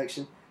music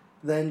collection,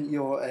 then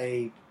you're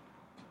a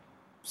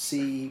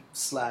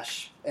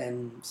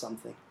C/N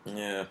something.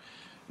 Yeah.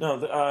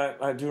 No,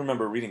 I do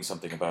remember reading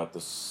something about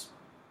this,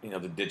 you know,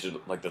 the digital,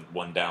 like the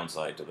one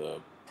downside to the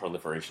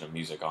proliferation of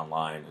music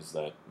online is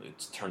that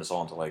it's turned us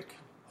all into like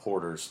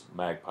hoarders,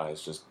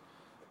 magpies, just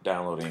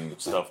downloading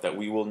stuff that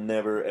we will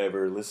never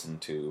ever listen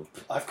to.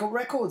 I've got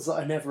records that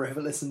I never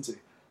ever listened to.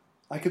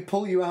 I could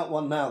pull you out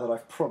one now that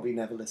I've probably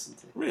never listened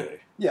to. Really?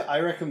 Yeah, I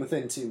reckon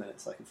within 2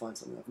 minutes I can find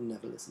something I've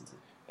never listened to.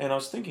 And I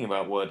was thinking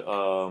about what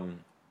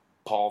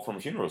Paul from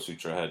Funeral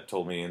Sutra had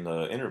told me in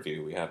the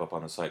interview we have up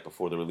on the site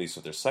before the release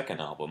of their second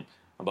album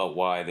about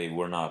why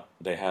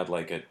they had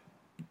like a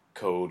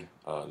code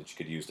that you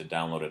could use to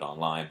download it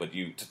online, but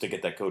to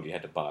get that code you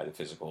had to buy the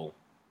physical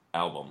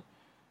album.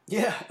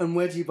 Yeah, and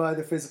where do you buy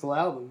the physical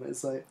album?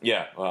 It's like...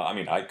 Yeah, well, I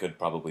mean, I could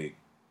probably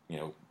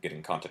get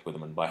in contact with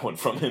him and buy one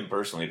from him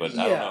personally, but I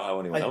don't know how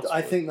anyone else would.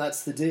 I think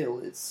that's the deal.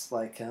 It's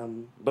like,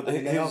 but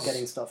they are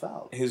getting stuff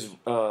out. His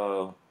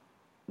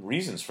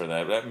reasons for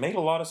that made a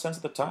lot of sense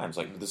at the times.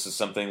 Like, this is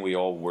something we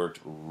all worked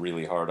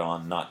really hard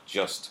on, not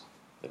just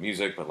the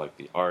music, but like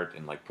the art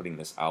and like putting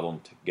this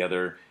album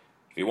together.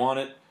 If you want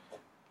it,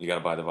 you got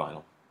to buy the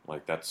vinyl.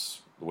 Like,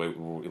 that's the way.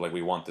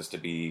 We want this to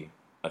be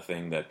a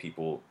thing that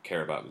people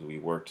care about, because we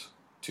worked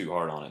too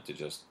hard on it to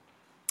just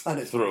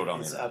throw it on.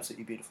 It's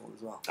absolutely beautiful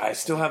as well. I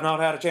still have not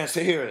had a chance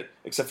to hear it,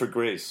 except for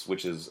Grace,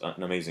 which is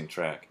an amazing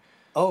track.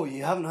 Oh,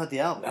 you haven't heard the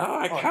album? No,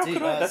 how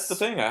could I? That's the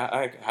thing.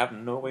 I have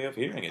no way of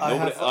hearing it.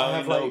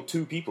 I know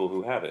two people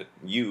who have it.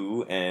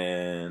 You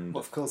and...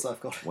 Well, of course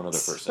I've got it. One other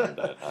person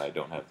that I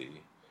don't have the...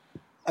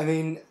 I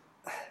mean,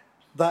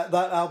 that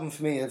album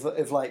for me,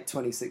 of like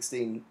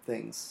 2016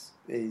 things,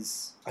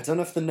 is... I don't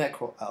know if the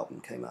Necro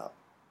album came out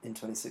in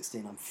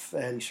 2016. I'm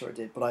fairly sure it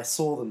did, but I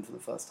saw them for the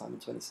first time in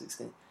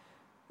 2016.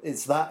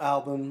 It's that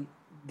album,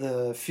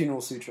 the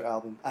Funeral Sutra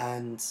album,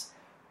 and...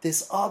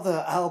 this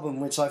other album,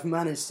 which I've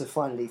managed to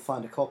finally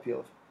find a copy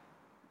of,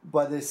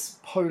 by this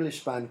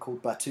Polish band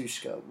called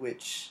Batushka,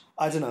 which,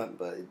 I don't know,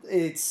 but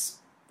it's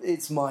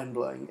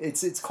mind-blowing.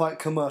 It's quite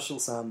commercial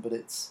sound, but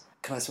it's...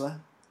 Can I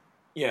swear?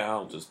 Yeah,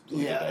 I'll just...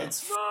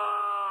 it's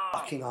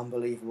fucking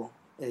unbelievable.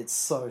 It's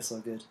so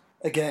good.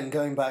 Again,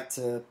 going back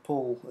to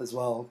Paul as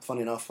well,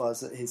 funny enough, I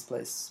was at his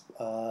place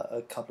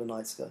a couple of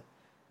nights ago,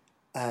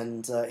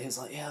 and he was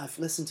like, yeah, I've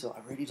listened to it,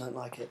 I really don't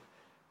like it.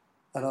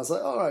 And I was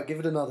like, all right, give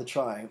it another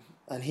try.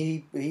 And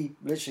he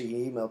literally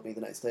emailed me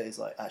the next day. He's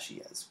like, actually,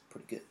 yeah, it's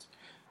pretty good.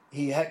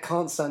 He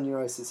can't stand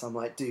Neurosis. I'm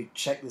like, dude,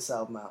 check this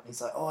album out. And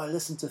he's like, oh, I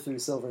listened to Through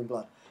Silver and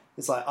Blood.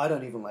 It's like, I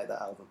don't even like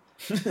that album.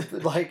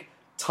 But like,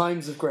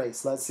 Times of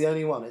Grace, that's the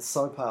only one. It's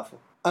so powerful.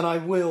 And I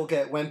will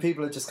get, when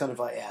people are just kind of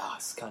like, yeah,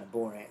 it's kind of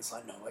boring. It's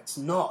like, no, it's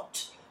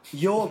not.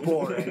 You're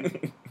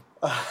boring.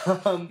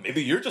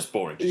 Maybe you're just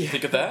boring. Did you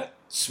think of that?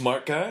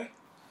 Smart guy?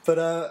 But,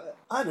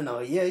 I don't know,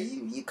 yeah,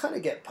 you kind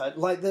of get...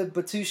 Like the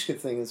Batushka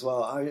thing as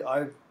well,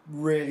 I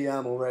really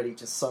am already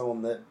just so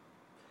on the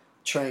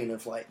train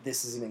of, like,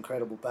 this is an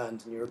incredible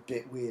band and you're a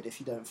bit weird if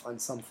you don't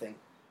find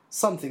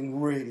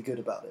something really good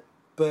about it.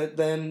 But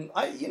then,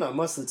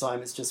 most of the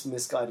time it's just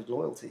misguided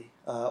loyalty.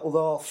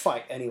 Although I'll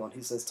fight anyone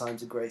who says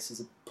Times of Grace is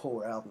a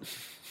poor album.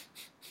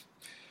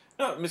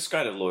 No,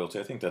 misguided loyalty,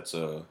 I think that's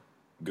a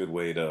good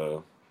way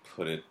to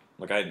put it.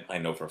 Like, I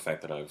know for a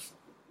fact that I've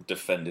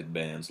defended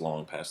bands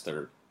long past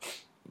their...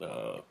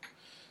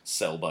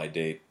 sell-by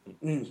date,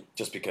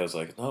 just because,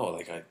 like, no,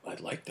 like, I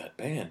like that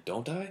band,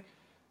 don't I?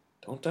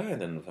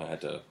 And then I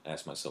had to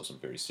ask myself some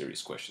very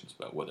serious questions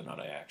about whether or not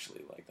I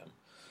actually like them.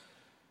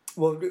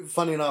 Well,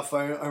 funny enough,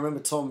 I remember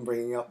Tom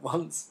bringing up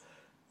once,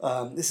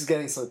 this is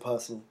getting so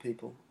personal,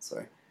 people,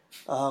 sorry,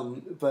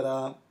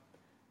 but,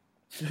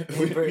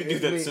 we do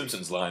that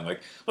Simpsons line,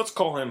 like, let's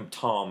call him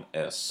Tom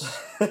S.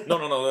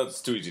 No,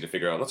 that's too easy to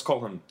figure out. Let's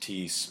call him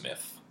T.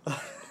 Smith.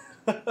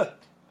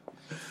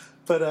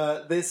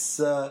 But this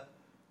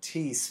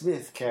T.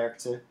 Smith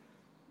character,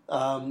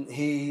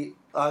 I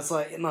was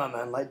like, no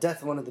man, like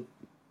Death, one of the,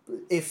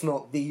 if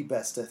not the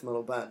best death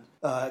metal band,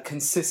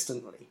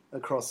 consistently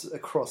across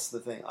the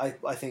thing.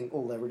 I think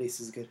all their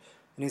releases are good.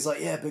 And he's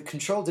like, yeah, but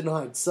Control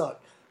Denied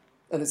suck.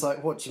 And it's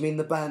like, what, do you mean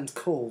the band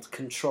called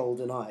Control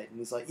Denied? And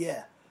he's like,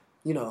 yeah,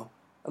 And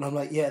I'm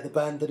like, yeah, the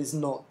band that is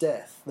not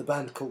Death, the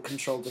band called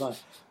Control Denied.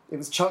 It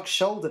was Chuck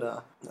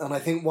Schuldiner, and I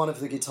think one of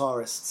the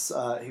guitarists,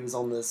 he was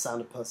on the Sound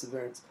of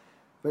Perseverance.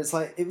 But it's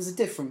like, it was a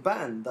different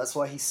band. That's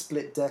why he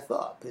split Death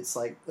up. It's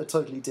like a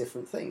totally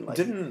different thing. Like,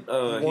 he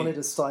wanted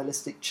a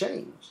stylistic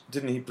change.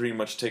 Didn't he pretty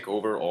much take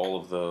over all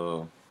of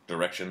the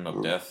direction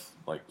of Death,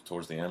 like,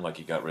 towards the end? Like,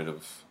 he got rid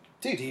of...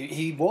 Dude,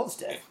 he was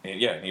Death.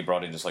 And he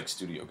brought in just, like,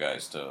 studio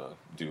guys to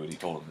do what he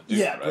told them to do,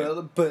 yeah,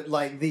 right? but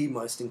like, the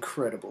most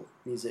incredible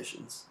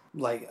musicians.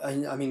 Like,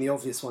 I mean, the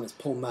obvious one is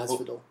Paul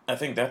Masvidal. Well, I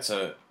think that's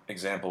a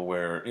example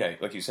where, yeah,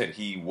 like you said,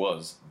 he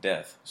was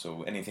Death.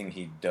 So anything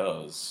he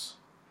does...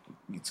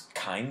 it's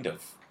kind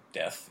of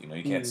Death,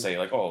 you can't say,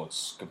 like, oh,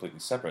 it's completely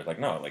separate. Like,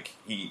 no, like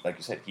you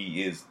said,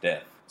 he is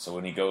Death. So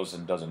when he goes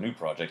and does a new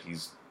project,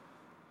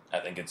 I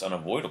think it's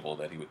unavoidable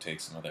that he would take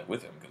some of that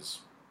with him, because,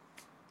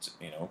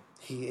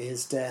 He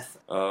is Death.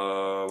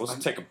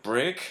 Let's take a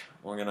break.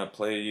 We're gonna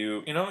play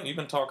you, you've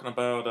been talking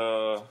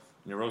about,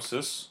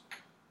 Neurosis.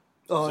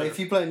 Oh, if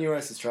you play a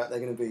Neurosis track, they're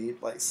gonna be,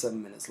 like,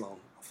 7 minutes long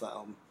off that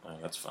album. Oh,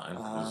 that's fine.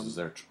 Is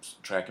there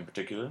a track in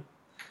particular?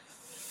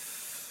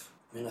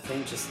 I mean, I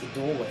think just the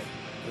doorway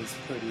is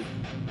pretty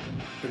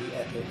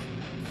epic.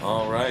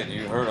 All right,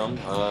 you heard them.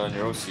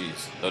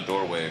 Neuroses, the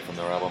doorway from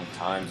their album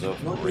Times of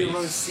Grace.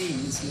 Not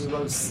Neuroses,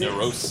 Neurosis.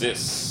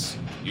 Neurosis.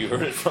 You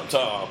heard it from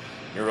Tom.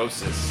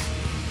 Neurosis.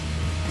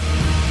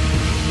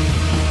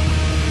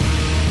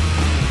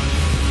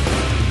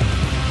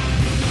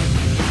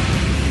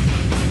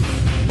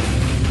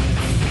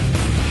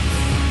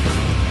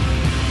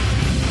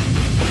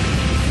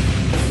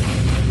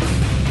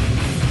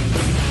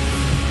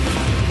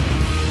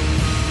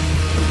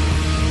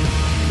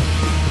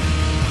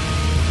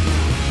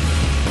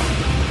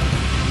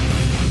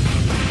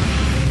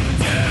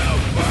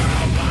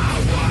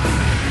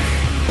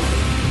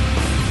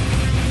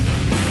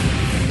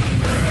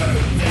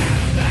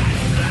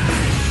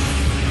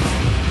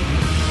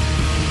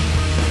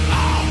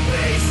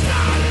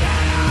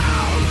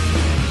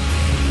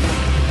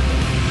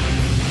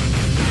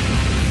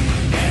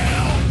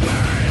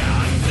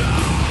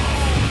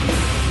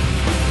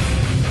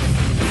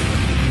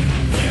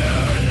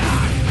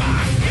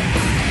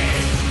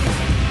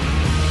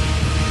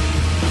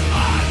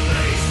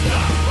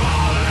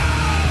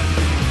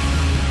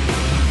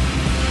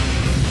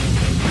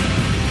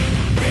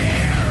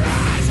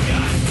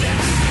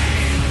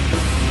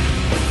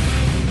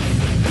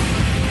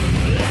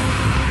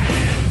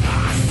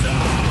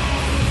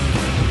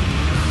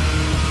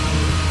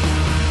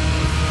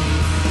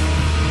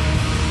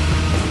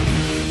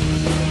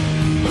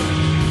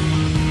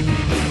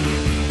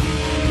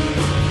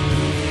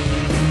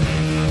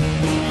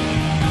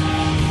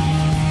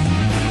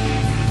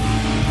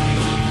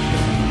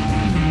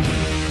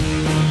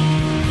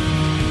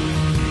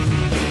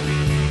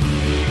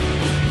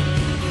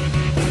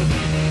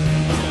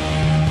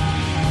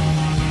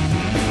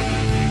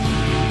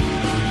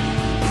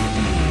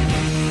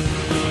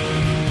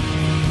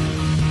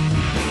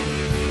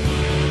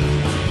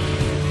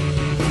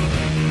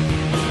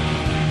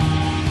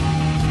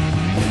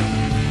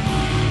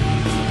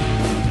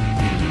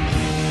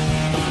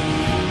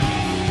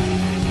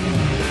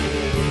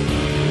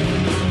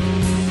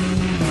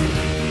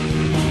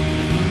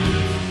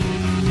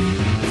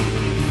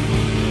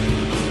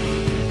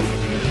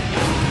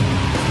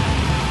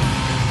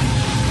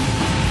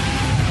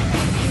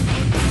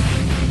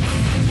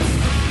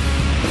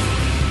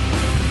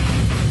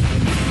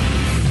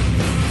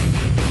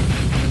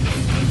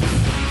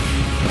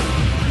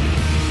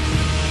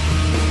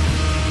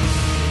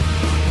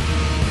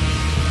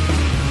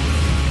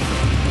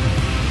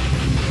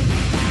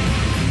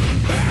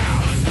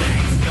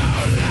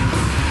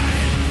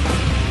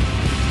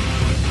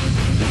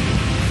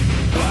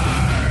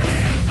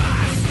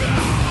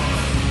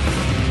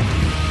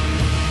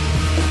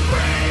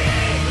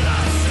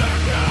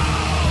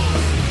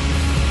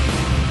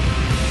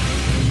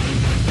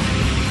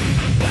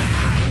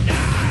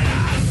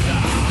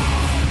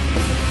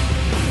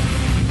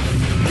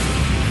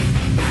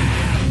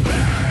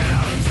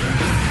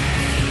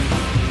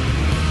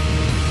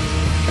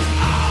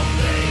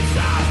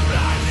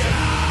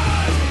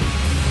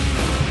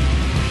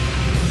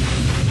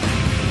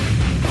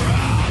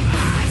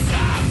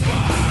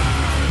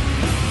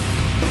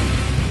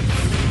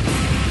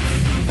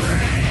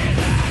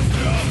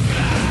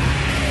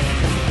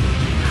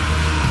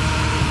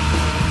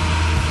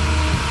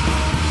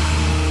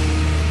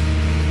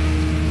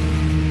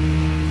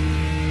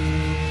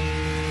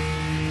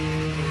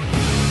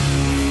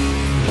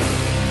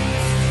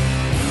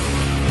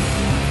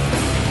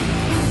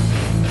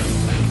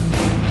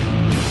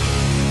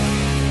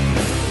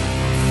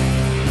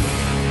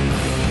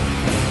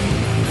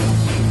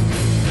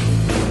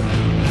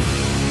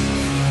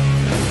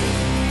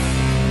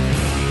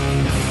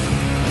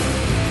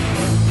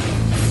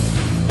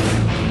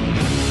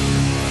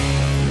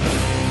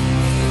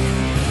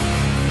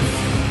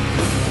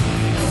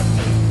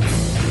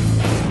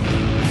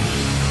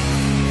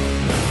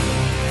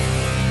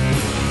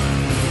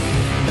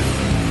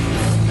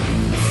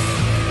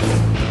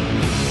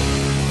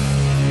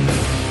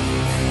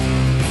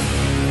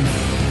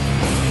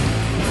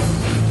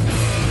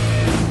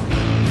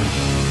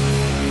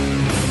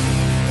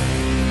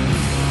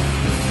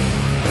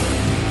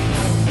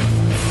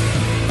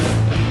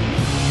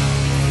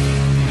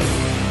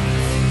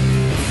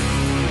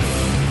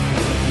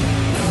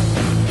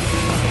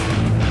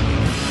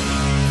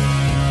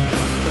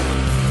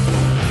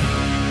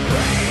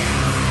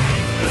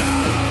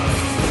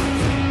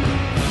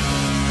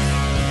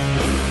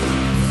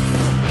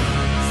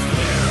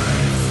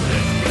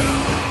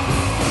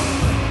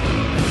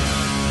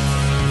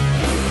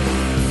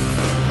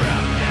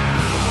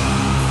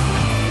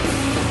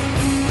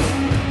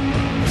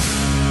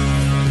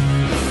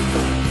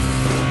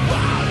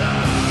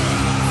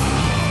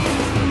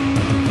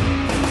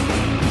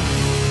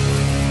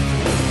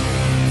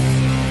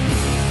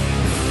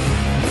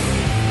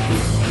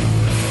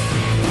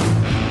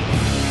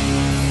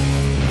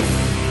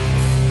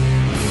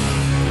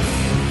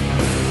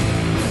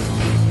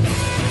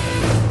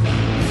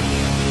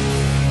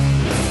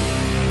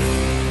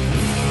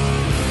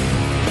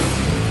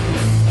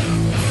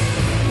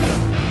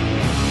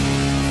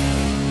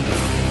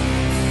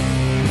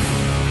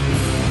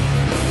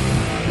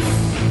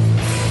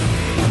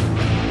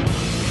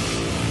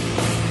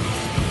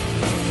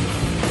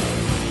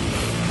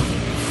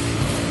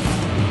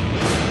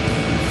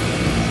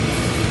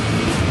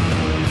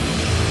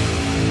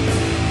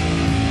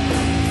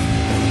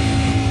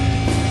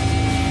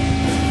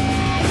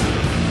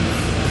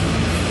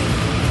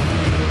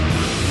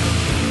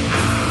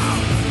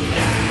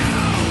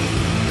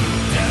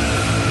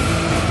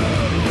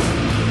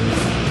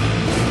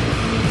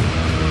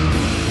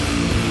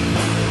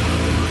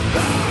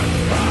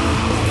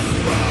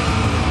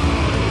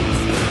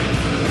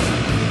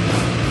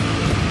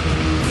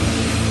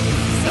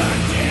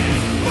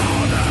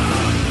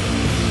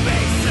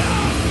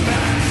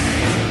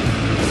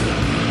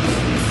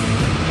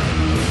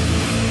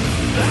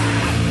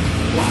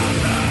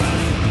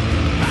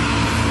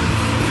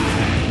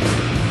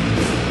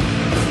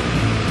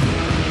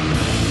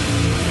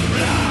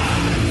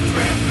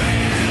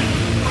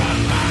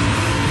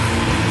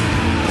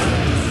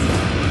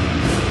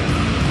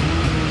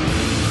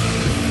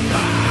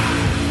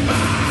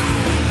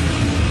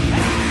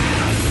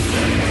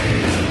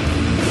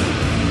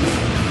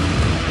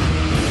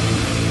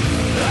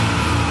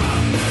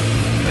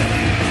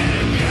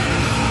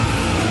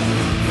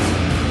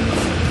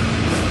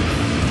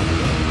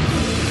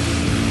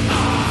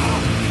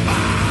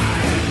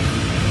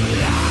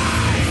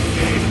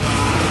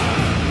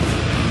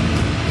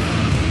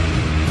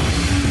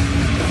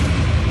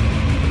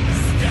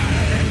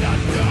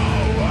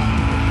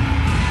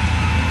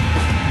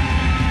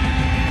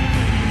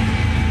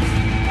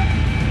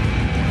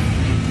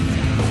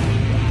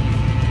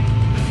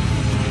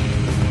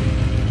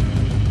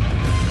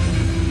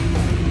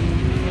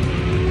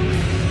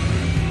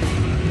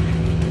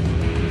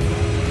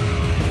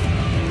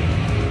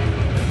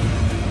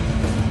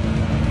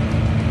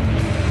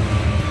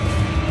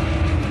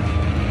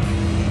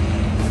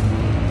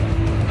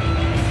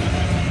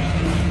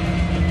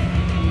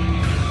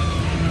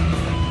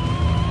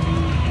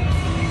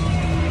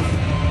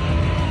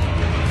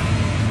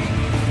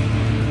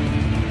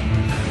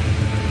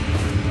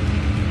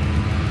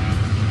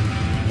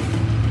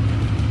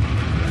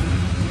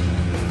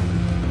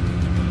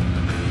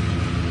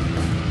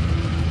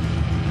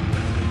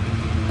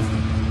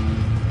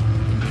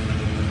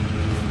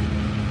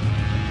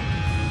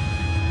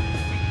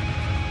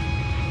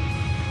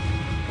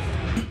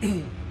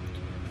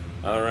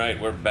 All right,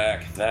 we're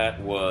back.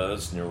 That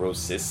was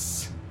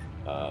Neurosis,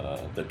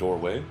 The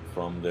Doorway,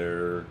 from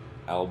their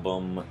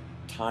album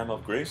Time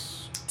of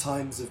Grace.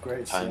 Times of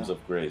Grace. Times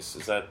of Grace.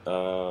 Is that,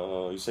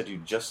 you said you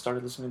just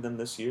started listening to them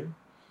this year?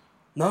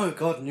 No,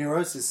 God,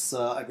 Neurosis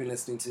I've been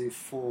listening to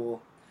for...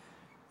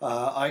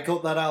 I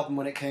got that album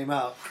when it came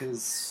out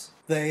because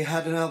they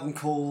had an album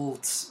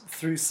called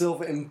Through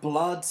Silver in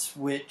Blood,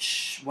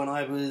 which when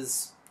I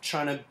was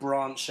trying to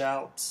branch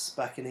out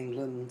back in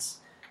England...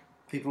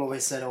 People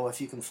always said, oh, if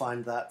you can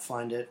find that,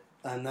 find it.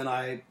 And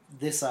then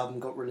this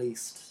album got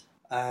released,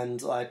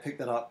 and I picked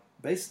that up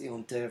basically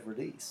on day of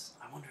release.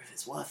 I wonder if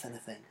it's worth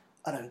anything.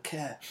 I don't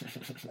care.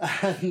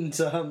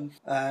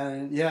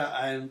 and yeah,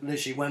 I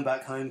literally went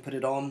back home, put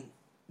it on,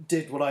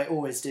 did what I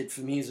always did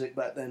for music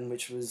back then,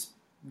 which was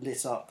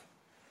lit up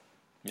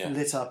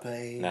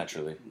a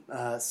naturally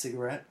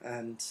cigarette,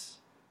 and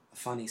a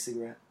funny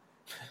cigarette.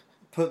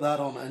 Put that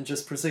on and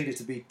just proceeded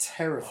to be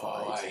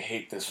terrified. Oh, I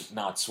hate this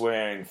not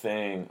swearing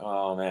thing.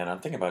 Oh, man. I'm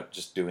thinking about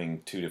just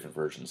doing two different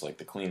versions, like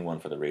the clean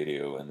one for the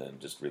radio and then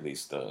just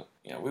release the...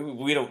 You know,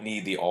 we don't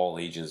need the all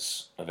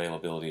ages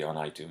availability on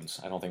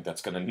iTunes. I don't think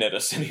that's going to net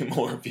us any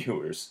more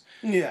viewers.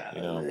 Yeah,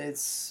 you know?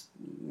 It's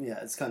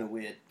kind of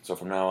weird. So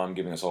from now on, I'm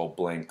giving us all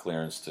blank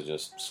clearance to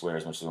just swear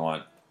as much as we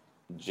want.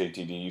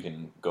 JTD, you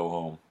can go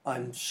home.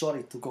 I'm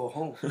sorry to go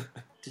home.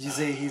 Did you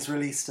see he's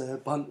released a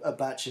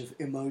batch of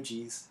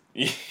emojis?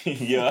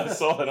 Yeah, I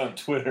saw it on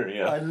Twitter,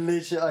 yeah.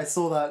 I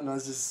saw that and I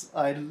was just,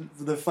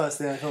 the first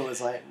thing I thought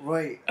was like,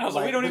 right. I was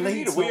like, we don't even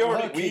need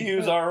it. We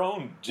use our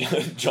own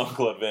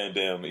Jean-Claude Van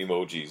Damme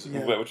emojis,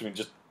 which means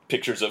just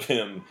pictures of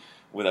him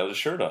without a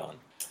shirt on.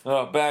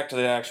 Back to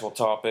the actual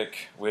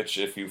topic, which,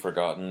 if you've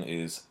forgotten,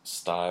 is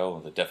style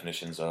and the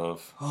definitions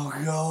of... Oh,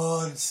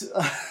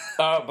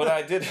 God. But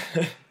I did...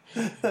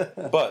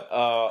 But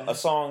a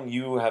song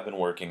you have been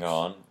working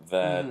on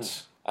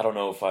that I don't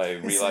know if I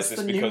realized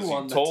this because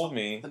you told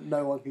me that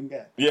no one can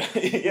get. Yeah.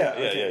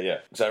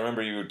 Because I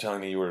remember you were telling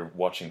me you were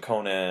watching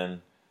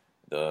Conan,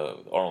 the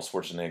Arnold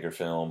Schwarzenegger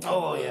film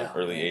from the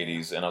early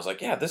 '80s, and I was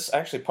like, yeah, this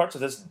actually parts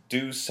of this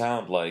do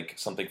sound like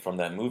something from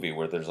that movie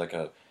where there's like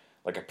a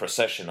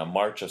procession, a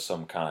march of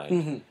some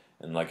kind,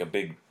 and like a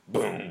big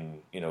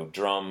boom,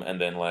 drum,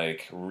 and then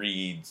like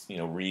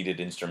reeded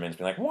instruments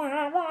being like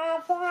wah,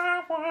 wah,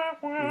 wah, wah,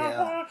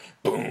 wah,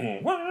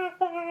 boom, wah,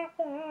 wah,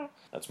 wah.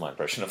 That's my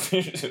impression of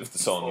the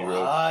song you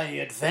wrote.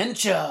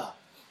 Adventure.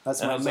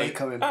 That's my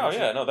Mako impression. Oh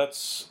yeah, no,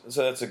 that's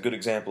a good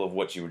example of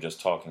what you were just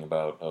talking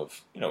about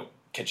of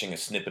catching a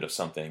snippet of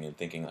something and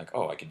thinking like,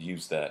 oh, I could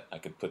use that, I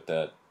could put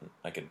that,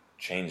 I could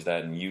change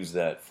that and use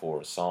that for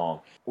a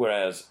song.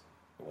 Whereas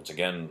once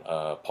again,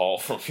 Paul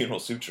from Funeral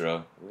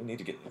Sutra, we need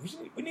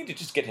to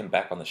just get him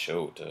back on the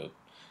show.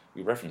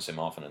 We reference him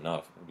often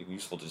enough. It'd be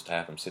useful just to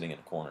have him sitting in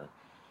a corner.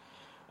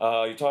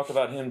 You talked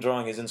about him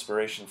drawing his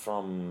inspiration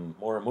from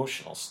more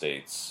emotional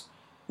states.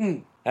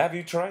 Have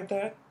you tried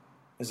that?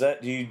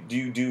 Do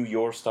you do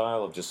your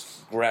style of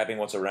just grabbing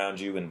what's around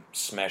you and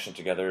smashing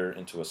together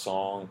into a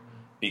song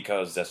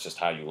because that's just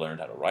how you learned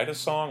how to write a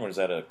song, or is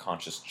that a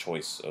conscious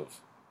choice of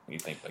you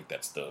think like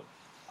that's the?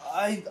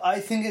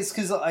 I think it's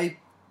because I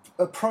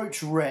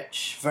approach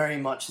Wretch very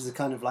much as a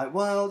kind of like,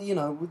 well,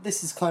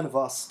 this is kind of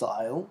our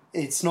style.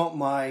 It's not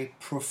my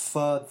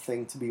preferred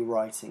thing to be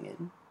writing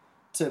in,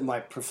 my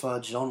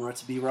preferred genre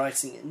to be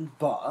writing in,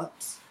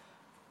 but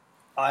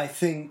I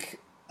think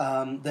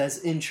there's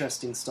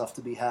interesting stuff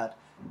to be had.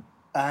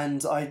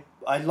 And I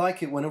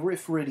like it when a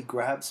riff really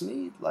grabs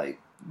me, like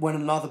when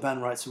another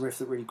band writes a riff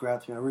that really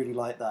grabs me, I really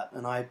like that.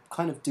 And I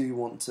kind of do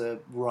want to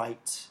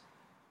write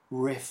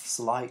riffs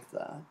like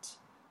that.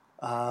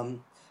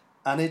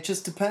 And it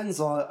just depends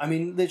on... I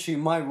mean, literally,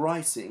 my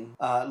writing...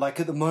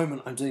 like, at the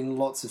moment, I'm doing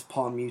lots of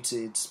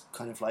palm-muted,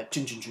 kind of like...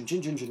 Chin, chin, chin,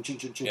 chin, chin, chin, chin,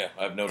 chin, chin. Yeah,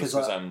 I've noticed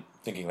because I'm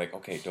thinking, like,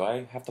 okay, do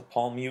I have to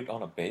palm-mute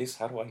on a bass?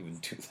 How do I even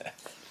do that?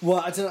 Well,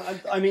 I don't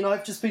know. I mean,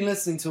 I've just been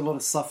listening to a lot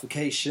of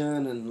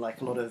Suffocation and, like,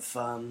 a lot of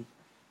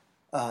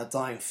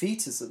Dying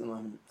Fetus at the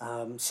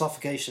moment.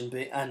 Suffocation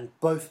and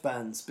both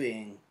bands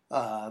being...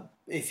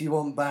 if you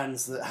want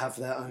bands that have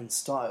their own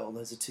style,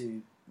 those are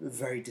two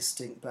very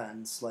distinct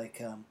bands,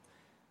 like...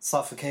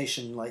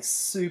 Suffocation, like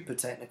super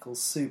technical,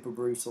 super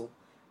brutal.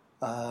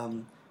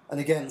 And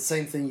again,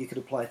 same thing you could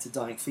apply to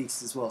Dying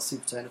Fetus as well,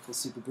 super technical,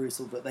 super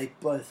brutal, but they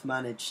both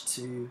managed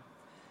to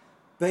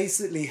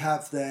basically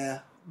have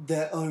their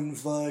own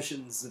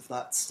versions of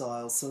that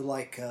style. So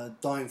like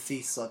Dying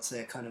Fetus, I'd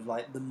say, are kind of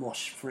like the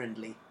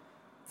mosh-friendly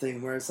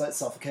thing, whereas like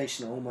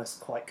Suffocation are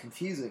almost quite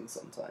confusing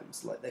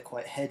sometimes. Like they're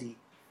quite heady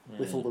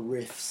with all the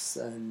riffs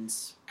and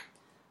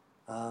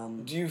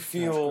do you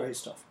feel great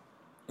stuff.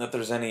 That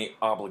there's any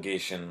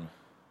obligation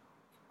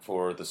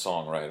for the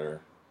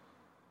songwriter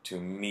to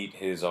meet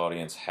his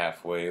audience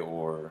halfway,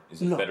 or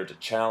is it better to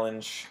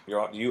challenge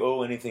do you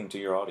owe anything to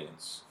your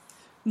audience?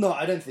 No,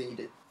 I don't think you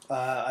did.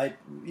 I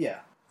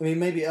mean,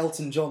 maybe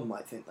Elton John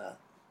might think that,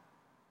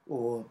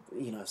 or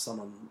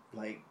someone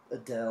like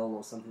Adele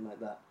or something like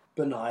that.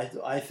 But no,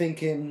 I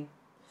think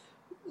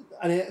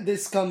and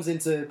this comes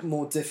into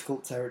more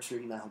difficult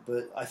territory now,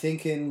 but I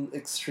think in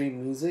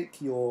extreme music,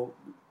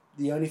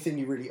 the only thing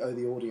you really owe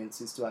the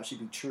audience is to actually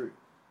be true.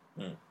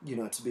 You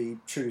know, to be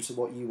true to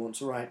what you want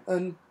to write.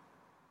 And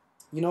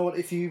you know what?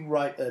 If you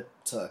write a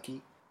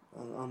turkey,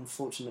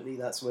 unfortunately,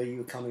 that's where you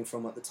were coming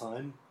from at the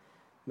time.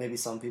 Maybe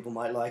some people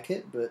might like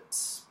it,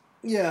 but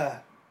yeah,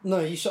 no.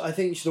 I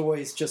think you should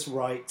always just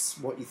write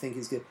what you think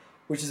is good.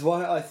 Which is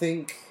why I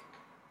think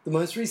the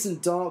most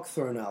recent Dark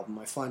Throne album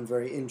I find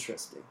very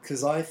interesting,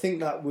 because I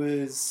think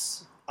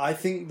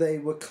they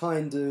were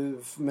kind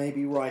of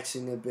maybe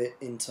writing a bit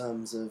in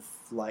terms of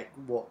like,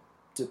 what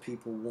do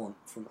people want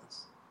from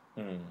us?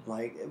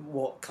 Like,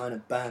 what kind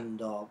of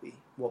band are we?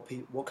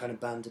 What kind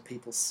of band do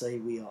people say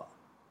we are?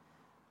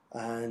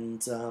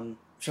 And I'm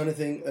trying to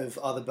think of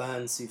other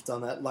bands who've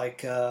done that.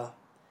 Like,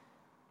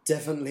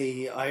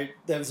 definitely,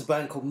 there was a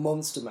band called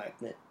Monster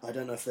Magnet. I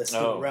don't know if they're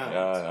still around.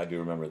 Yeah, I do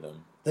remember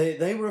them.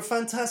 They were a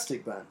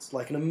fantastic band,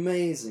 like an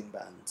amazing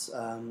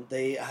band.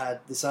 They had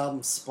this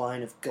album,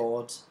 Spine of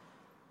God,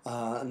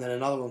 and then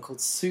another one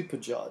called Super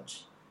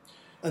Judge.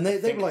 And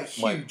they were like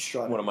huge.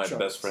 One of my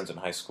best friends in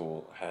high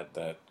school had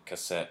that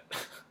cassette.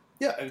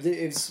 Yeah,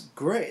 it was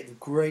great.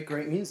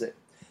 Great music.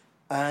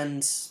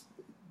 And,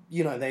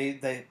 you know,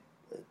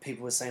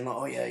 people were saying, like,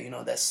 oh yeah, you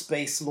know, they're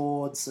space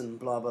lords and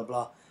blah, blah,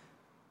 blah.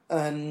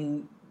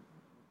 And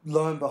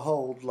lo and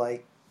behold,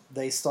 like,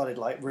 they started,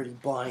 like, really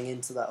buying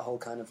into that whole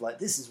kind of, like,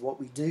 this is what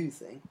we do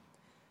thing.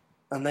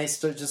 And they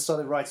just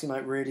started writing,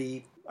 like,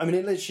 really... I mean,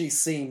 it literally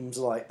seemed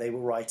like they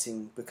were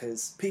writing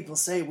because people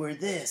say we're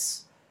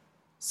this,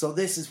 so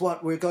this is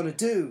what we're going to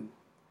do.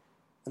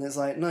 And it's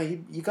like, no,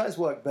 you guys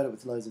work better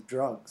with loads of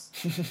drugs.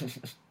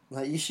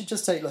 Like, you should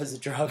just take loads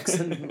of drugs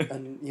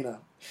and, you know,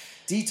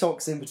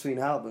 detox in between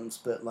albums,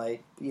 but,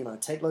 like, you know,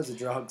 take loads of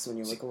drugs when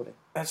you're recording.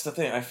 That's the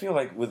thing. I feel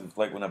like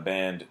when a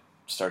band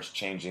starts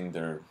changing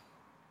their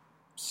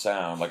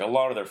sound, like, a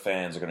lot of their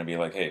fans are going to be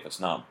like, hey, if it's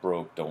not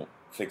broke, don't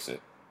fix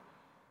it.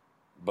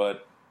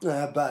 But...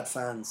 bad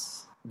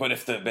fans. But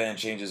if the band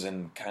changes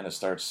and kind of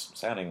starts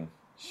sounding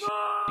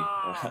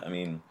I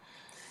mean...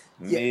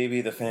 Maybe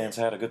the fans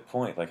had a good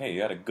point. Like, hey,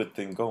 you had a good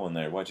thing going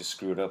there. Why'd you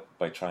screw it up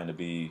by trying to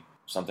be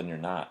something you're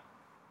not?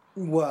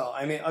 Well,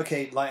 I mean,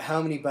 okay, like,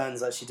 how many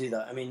bands actually do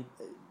that? I mean,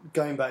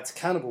 going back to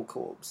Cannibal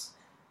Corpse,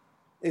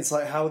 it's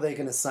like, how are they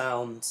going to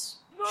sound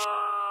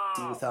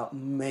without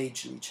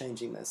majorly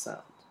changing their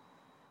sound?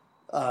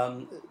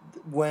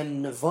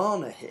 When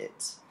Nirvana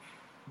hit,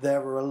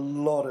 there were a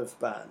lot of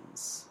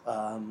bands.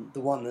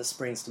 The one that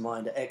springs to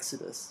mind,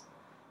 Exodus.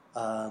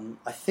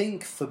 I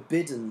think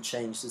Forbidden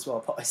changed as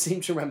well, but I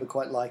seem to remember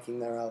quite liking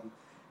their album.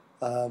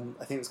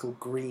 I think it was called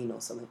Green or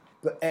something.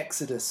 But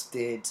Exodus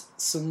did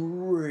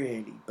some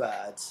really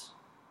bad,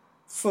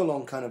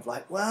 full-on kind of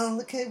like, well,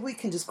 okay, we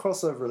can just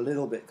cross over a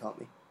little bit, can't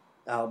we?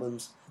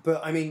 Albums.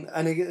 But, I mean,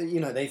 and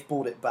you know, they've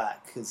brought it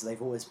back because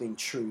they've always been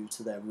true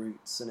to their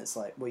roots, and it's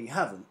like, well, you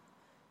haven't.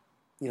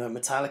 You know,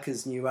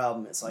 Metallica's new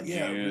album, it's like,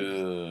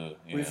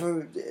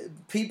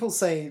 people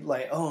say,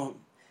 like, oh...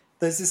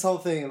 There's this whole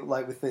thing,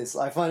 like, with this.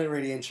 I find it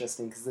really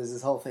interesting because there's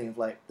this whole thing of,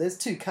 like, there's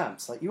two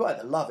camps. Like, you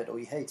either love it or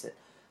you hate it.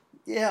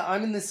 Yeah,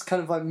 I'm in this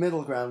kind of, like,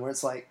 middle ground where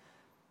it's like,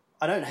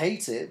 I don't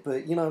hate it,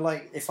 but, you know,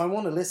 like, if I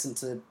want to listen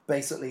to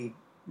basically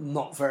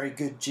not very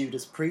good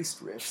Judas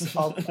Priest riffs,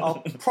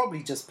 I'll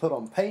probably just put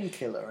on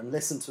Painkiller and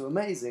listen to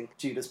amazing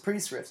Judas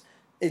Priest riffs.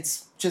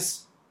 It's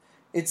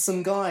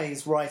some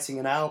guys writing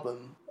an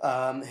album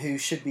who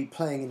should be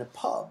playing in a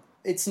pub.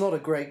 It's not a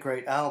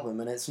great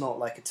album, and it's not,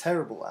 like, a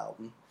terrible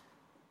album.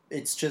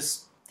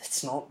 It's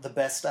not the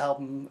best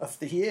album of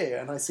the year,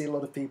 and I see a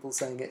lot of people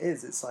saying it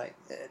is. It's like,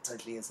 it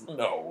totally isn't.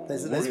 No,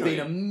 there's really?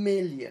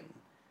 been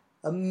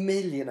a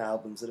million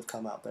albums that have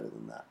come out better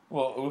than that.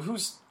 Well,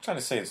 who's trying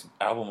to say it's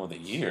album of the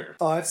year?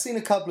 Oh, I've seen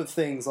a couple of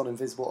things on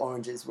Invisible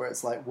Oranges where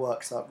it's like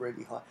worked up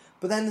really high.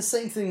 But then the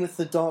same thing with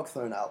the Dark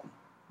Throne album.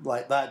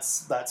 Like,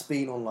 that's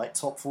been on, like,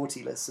 top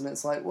 40 lists, and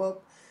it's like,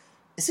 well,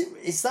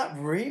 is that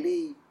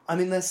really? I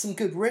mean, there's some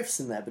good riffs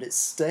in there, but it's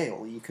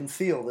stale. You can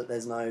feel that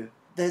there's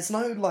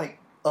no like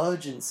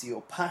urgency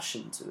or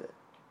passion to it.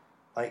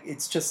 Like,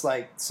 it's just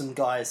like some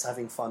guys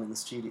having fun in the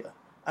studio,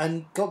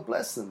 and God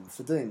bless them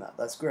for doing that.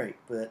 That's great.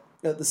 But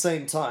at the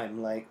same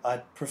time, like,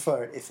 I'd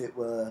prefer it if it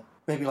were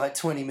maybe like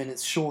 20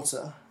 minutes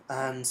shorter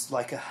and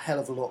like a hell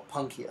of a lot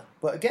punkier.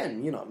 But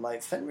again, you know,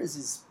 like, Fenriz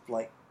is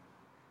like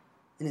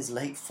in his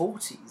late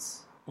 40s.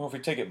 Well, if we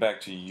take it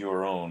back to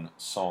your own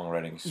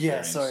songwriting experience,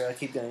 yeah, sorry, I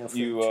keep going off.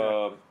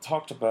 You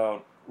talked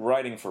about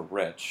writing for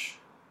Wretch.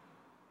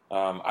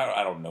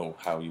 I don't know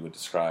how you would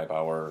describe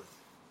our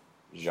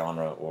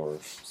genre, or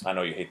I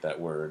know you hate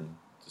that word,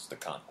 just the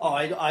content. Oh,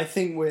 I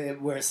think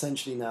we're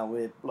essentially now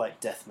we're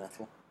like death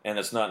metal, and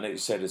it's not. You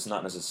said it's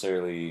not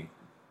necessarily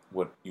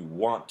what you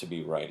want to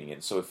be writing in,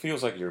 so it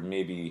feels like you're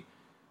maybe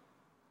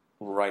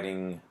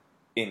writing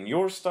in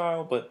your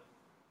style, but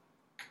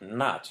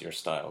not your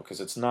style,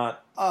 because it's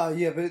not.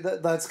 Yeah,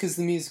 but that's because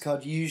the music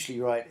I'd usually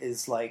write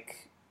is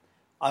like.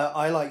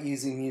 I like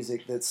using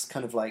music that's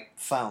kind of like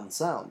found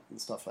sound and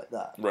stuff like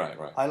that. Right.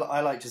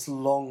 I like just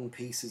long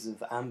pieces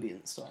of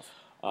ambient stuff.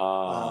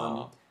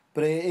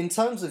 But in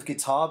terms of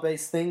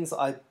guitar-based things,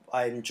 I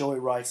enjoy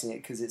writing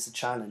it because it's a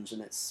challenge,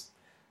 and it's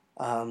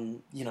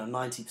 90%,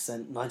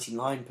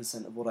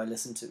 99% of what I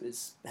listen to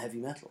is heavy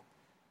metal,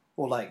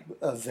 or like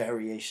a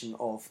variation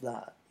of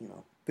that,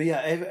 But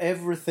yeah,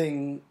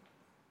 everything.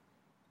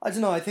 I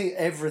don't know. I think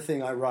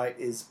everything I write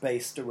is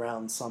based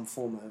around some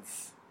form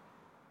of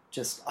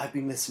just. I've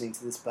been listening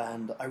to this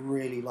band. I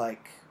really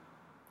like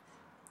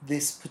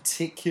this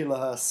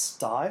particular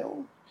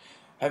style.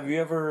 Have you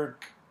ever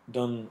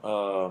done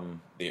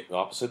the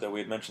opposite that we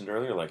had mentioned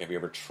earlier? Like, have you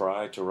ever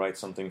tried to write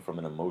something from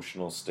an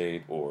emotional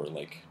state, or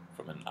like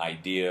from an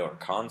idea or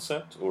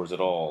concept, or is it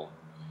all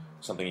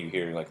something you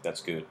hear like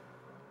that's good?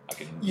 I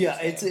can. Yeah,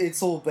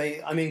 it's all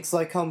based. I mean, because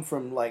I come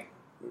from like,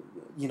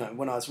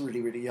 when I was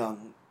really really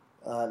young,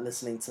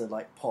 listening to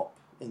like pop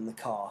in the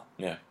car.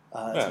 Yeah.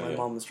 As my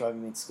mom was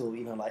driving me to school,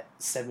 like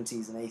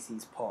 70s and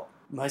 80s pop,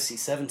 mostly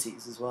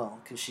 70s as well,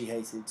 because she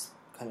hated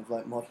kind of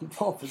like modern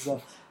pop as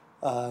well.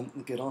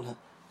 Good on her.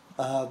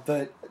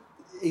 But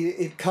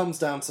it comes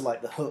down to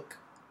like the hook,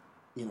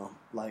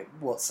 like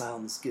what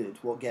sounds good,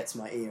 what gets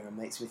my ear and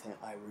makes me think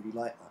I really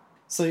like that.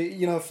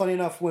 So, funny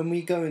enough, when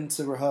we go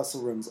into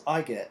rehearsal rooms,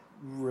 I get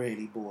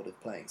really bored of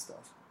playing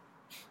stuff.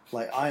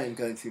 Like, I am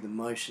going through the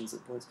motions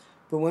at points.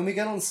 But when we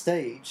get on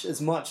stage,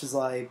 as much as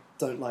I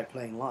don't like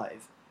playing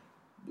live,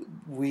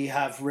 we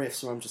have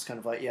riffs where I'm just kind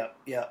of like, yep,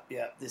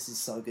 this is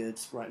so good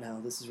right now,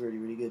 this is really,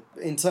 really good.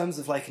 In terms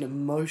of like an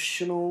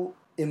emotional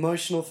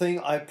thing,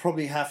 I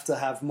probably have to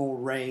have more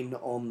rein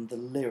on the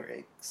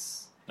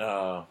lyrics.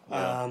 Yeah.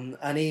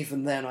 And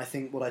even then, I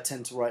think what I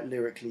tend to write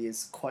lyrically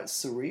is quite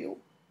surreal,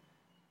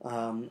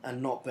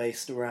 and not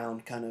based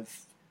around kind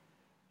of,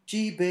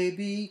 gee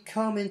baby,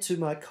 come into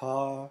my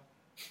car,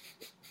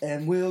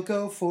 and we'll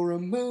go for a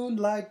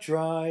moonlight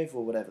drive,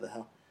 or whatever the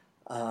hell.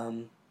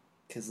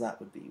 Because that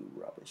would be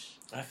rubbish.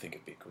 I think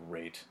it'd be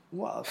great.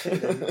 Well, okay,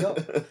 there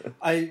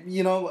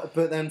you go.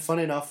 But then,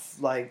 funny enough,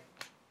 like,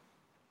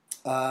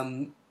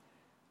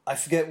 I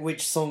forget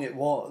which song it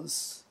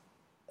was.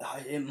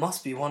 It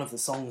must be one of the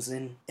songs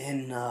in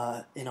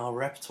our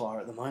repertoire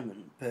at the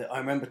moment. But I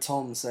remember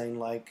Tom saying,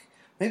 like,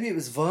 maybe it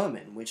was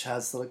Vermin, which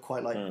has the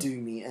quite like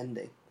doomy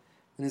ending,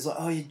 and he's like,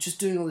 "Oh, you're just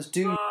doing all this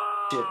doom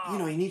shit. You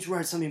need to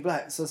write something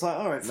black." So it's like,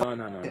 all right,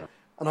 no.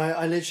 And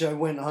I literally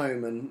went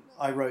home and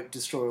I wrote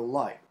Destroy All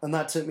Light. And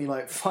that took me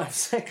like 5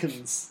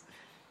 seconds.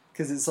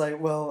 Because it's like,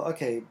 well,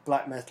 okay,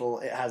 black metal,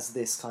 it has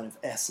this kind of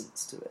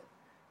essence to it.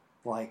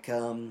 Like,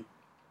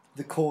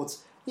 the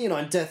chords,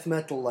 in death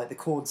metal, like the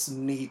chords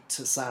need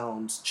to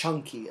sound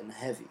chunky and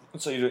heavy.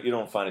 So you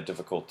don't find it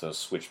difficult to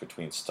switch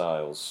between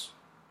styles?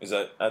 Is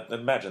that, I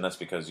imagine that's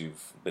because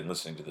you've been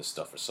listening to this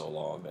stuff for so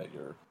long that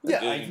you're...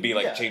 Yeah, it'd be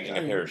like changing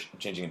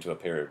into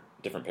a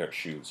different pair of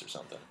shoes or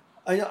something.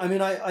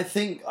 I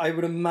think I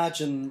would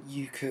imagine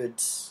you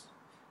could.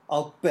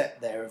 I'll bet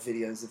there are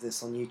videos of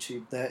this on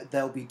YouTube.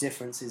 There'll be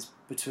differences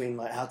between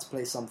like how to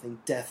play something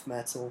death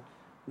metal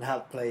and how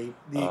to play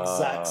the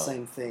exact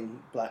same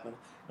thing black metal.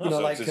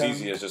 So it's as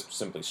easy as just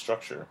simply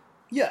structure.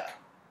 Yeah,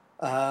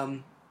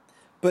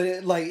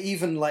 but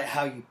even like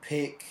how you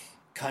pick,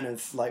 kind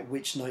of like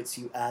which notes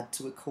you add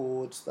to a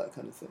chord, that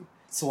kind of thing.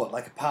 So what,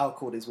 like a power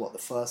chord is what, the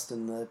first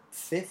and the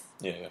fifth?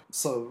 Yeah.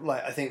 So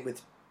like I think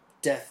with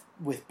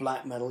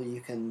black metal,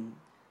 you can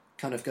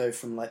kind of go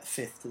from like the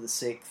 5th to the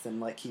 6th and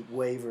like keep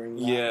wavering.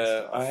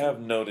 Yeah, I have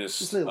noticed,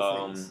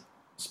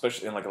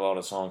 especially in like a lot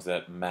of songs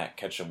that Matt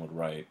Ketchum would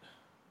write.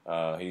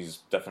 He's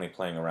definitely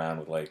playing around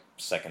with like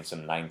seconds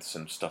and ninths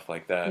and stuff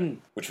like that,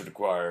 which would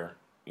require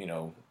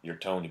your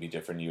tone to be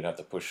different. You'd have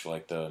to push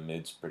like the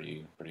mids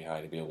pretty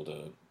high to be able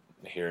to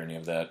hear any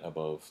of that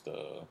above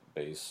the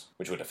bass,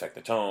 which would affect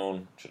the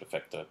tone, which would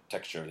affect the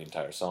texture of the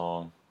entire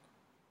song.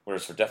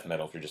 Whereas for death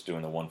metal, if you're just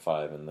doing the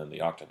 1/5 and then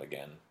the octave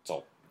again, it's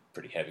all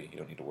pretty heavy. You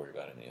don't need to worry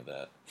about any of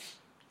that.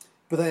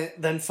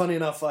 But then funny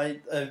enough, I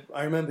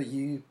remember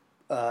you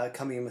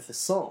coming in with a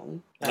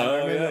song. And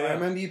I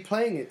remember you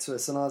playing it to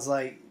us, and I was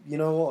like, you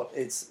know what?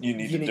 You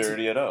need to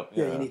dirty it up.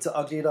 Yeah, you need to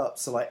ugly it up.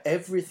 So like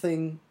every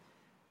kind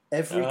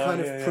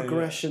of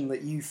progression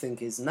that you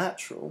think is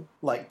natural,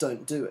 like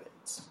don't do it.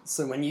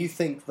 So when you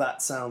think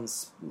that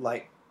sounds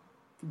like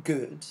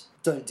good,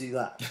 don't do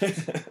that.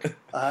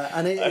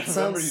 And it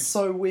sounds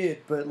so weird,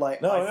 but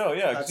like...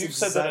 because you've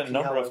said that a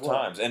number of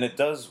times, and it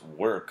does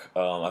work.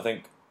 I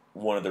think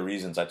one of the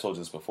reasons, I told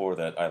you this before,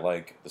 that I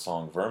like the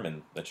song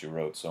Vermin that you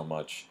wrote so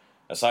much,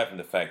 aside from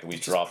the fact that we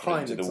dropped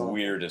it into the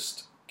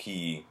weirdest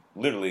key,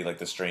 literally like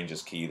the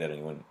strangest key that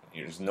anyone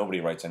hears. Nobody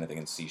writes anything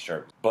in C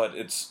sharp. But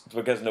it's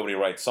because nobody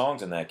writes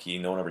songs in that key,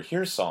 no one ever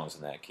hears songs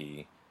in that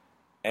key.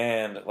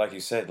 And like you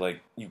said, like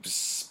you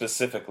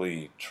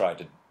specifically tried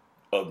to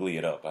ugly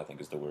it up, I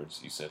think is the words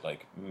you said,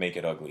 like make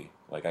it ugly.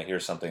 Like I hear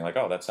something like,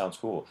 oh, that sounds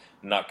cool,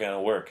 not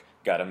gonna work,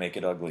 gotta make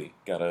it ugly,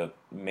 gotta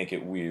make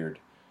it weird,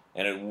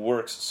 and it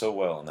works so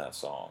well in that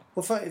song.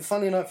 Well,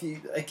 funny enough,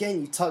 you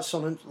touched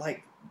on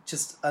like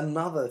just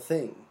another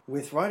thing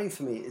with writing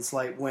for me. It's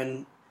like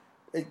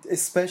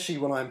especially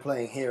when I'm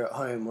playing here at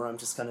home, where I'm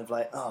just kind of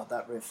like, oh,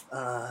 that riff,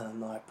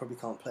 no, I probably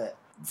can't play it.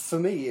 for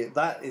me,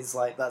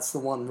 that's the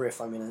one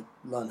riff I'm going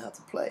to learn how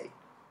to play.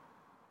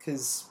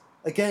 Because,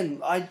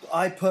 again,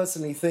 I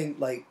personally think,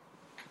 like,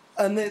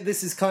 and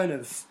this is kind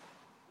of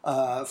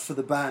for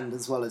the band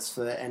as well as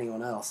for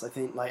anyone else. I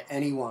think, like,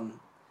 anyone,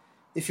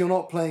 if you're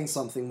not playing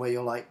something where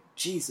you're like,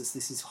 Jesus,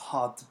 this is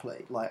hard to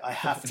play, like, I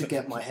have to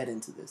get my head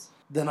into this,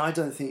 then I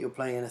don't think you're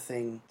playing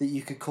anything that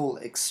you could call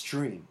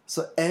extreme.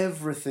 So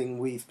everything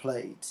we've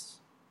played,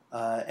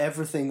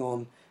 everything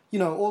on, you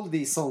know, all of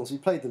these songs, we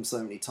played them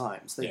so many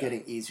times, they're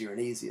getting easier and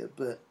easier,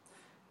 but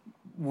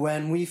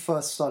when we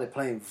first started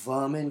playing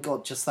Vermin,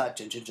 God, just that,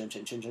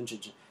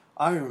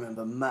 I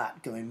remember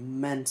Matt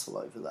going mental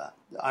over that.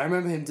 I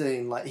remember him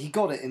doing, like, he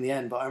got it in the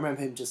end, but I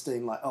remember him just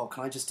doing, like, oh,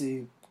 can I just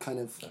do kind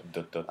of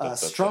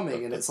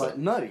strumming? And it's like,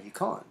 no, you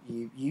can't.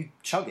 You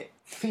chug it.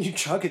 You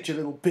chug it, you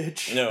little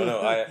bitch.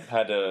 No, I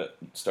had to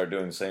start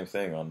doing the same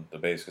thing on the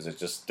bass because it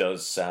just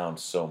does sound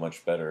so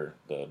much better,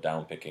 the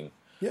down picking.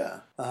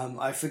 Yeah.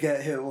 I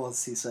forget who it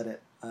was who said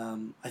it.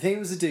 I think it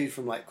was a dude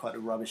from, like, quite a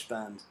rubbish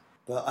band.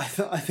 But I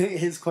think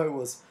his quote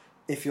was,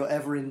 if you're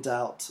ever in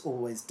doubt,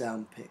 always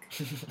down pick.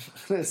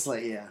 It's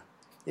like, yeah,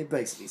 it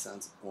basically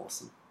sounds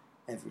awesome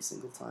every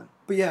single time.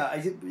 But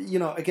yeah, you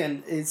know,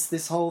 again, it's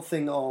this whole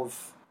thing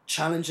of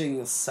challenging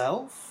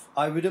yourself.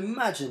 I would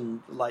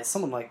imagine, like,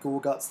 someone like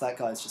Gorguts, that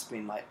guy's just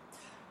been like,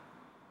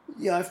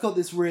 yeah, I've got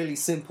this really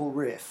simple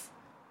riff.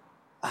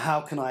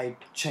 How can I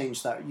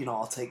change that? You know,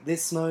 I'll take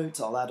this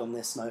note, I'll add on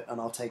this note, and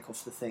I'll take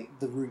off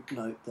the root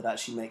note that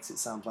actually makes it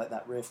sound like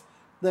that riff.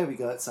 There we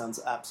go, it sounds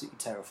absolutely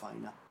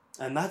terrifying now.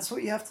 And that's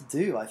what you have to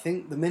do. I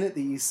think the minute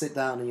that you sit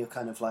down and you're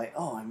kind of like,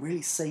 oh, I'm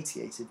really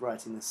satiated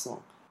writing this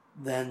song,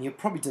 then you're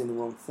probably doing the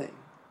wrong thing.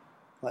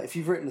 Like, if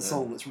you've written a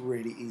song that's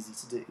really easy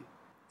to do,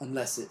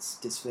 unless it's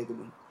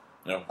Disfigurement,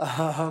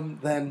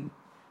 then,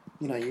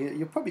 you know,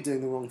 you're probably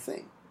doing the wrong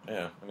thing.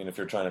 Yeah, I mean, if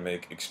you're trying to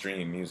make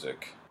extreme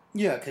music.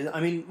 Yeah, because,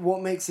 I mean,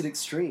 what makes it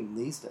extreme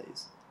these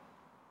days?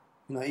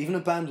 You know, even a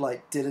band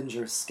like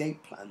Dillinger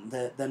Escape Plan,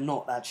 they're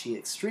not actually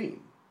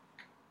extreme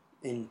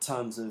in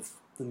terms of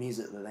the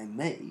music that they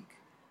make.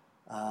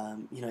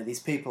 You know, these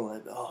people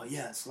are, oh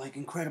yeah, it's like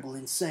incredible,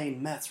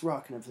 insane math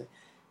rock and everything.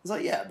 It's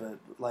like, yeah, but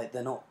like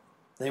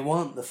they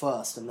weren't the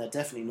first, and they're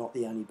definitely not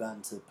the only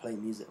band to play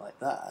music like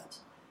that.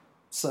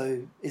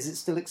 So is it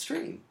still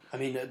extreme? I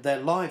mean, their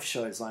live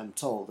shows, I'm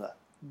told, are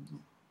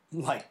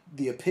like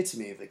the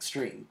epitome of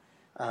extreme.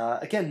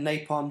 Again,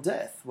 Napalm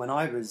Death. When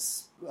I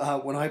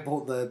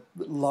bought the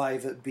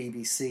live at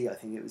BBC, I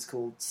think it was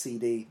called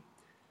CD,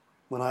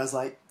 when I was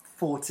like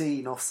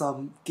 14 off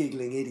some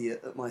giggling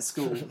idiot at my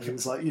school. He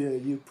was like, yeah,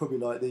 you'd probably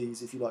like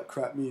these if you like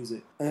crap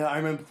music. And I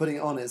remember putting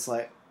it on, it's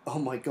like, oh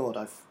my God,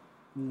 I've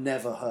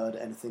never heard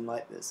anything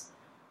like this.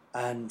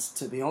 And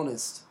to be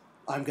honest,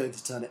 I'm going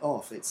to turn it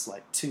off. It's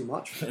like too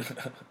much for me.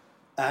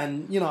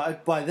 And, you know,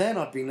 by then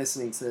I'd been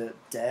listening to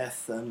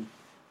Death and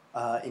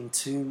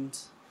Entombed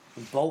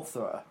and Bolt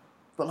Thrower.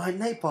 But like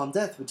Napalm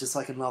Death was just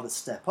like another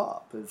step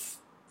up of...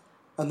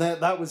 And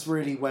that was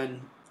really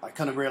when I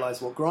kind of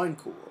realised what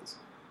grindcore was.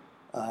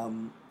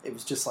 It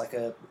was just like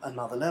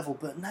another level,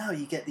 but now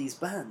you get these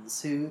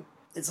bands who,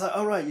 it's like,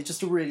 all right, you're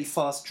just a really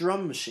fast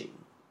drum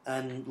machine,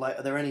 and like,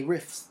 are there any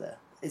riffs there?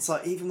 It's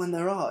like, even when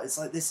there are, it's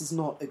like, this is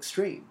not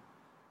extreme.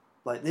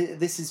 Like,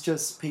 this is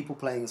just people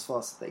playing as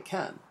fast as they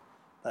can.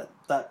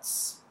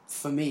 That's,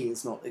 for me,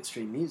 is not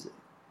extreme music.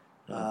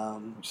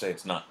 You say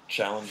it's not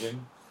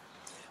challenging?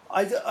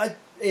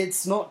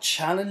 It's not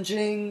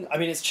challenging. I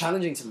mean, it's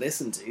challenging to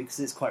listen to,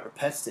 because it's quite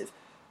repetitive.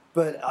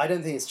 But I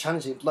don't think it's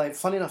challenging. Like,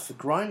 funny enough, for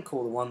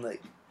grindcore,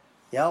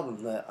 the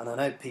album that, and I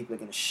know people are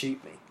going to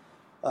shoot me,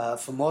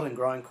 for modern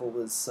grindcore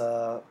was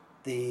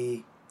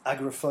the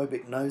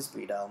Agoraphobic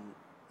Nosebleed album,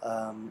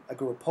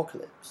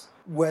 Agorapocalypse,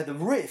 where the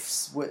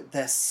riffs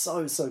they're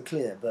so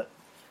clear, but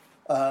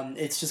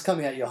it's just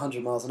coming at you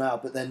 100 miles an hour.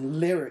 But then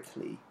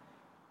lyrically,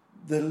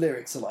 the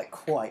lyrics are like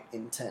quite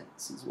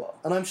intense as well.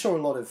 And I'm sure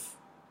a lot of,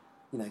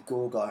 you know,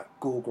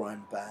 gore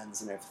grind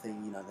bands and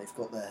everything, you know, they've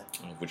got their...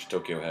 Which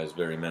Tokyo has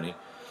very many.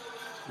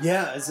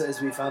 Yeah,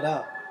 as we found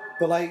out.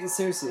 But, like,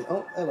 seriously,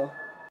 oh, hello.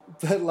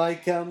 But,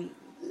 like, you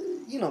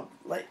know,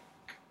 like,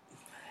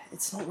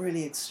 it's not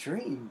really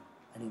extreme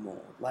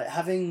anymore. Like,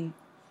 having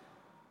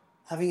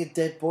a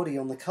dead body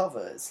on the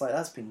cover, it's like,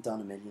 that's been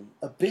done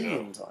a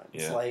billion times.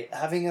 Yeah. Like,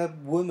 having a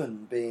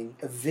woman being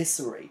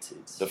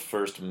eviscerated. The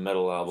first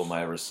metal album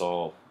I ever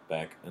saw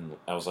back in,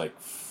 I was like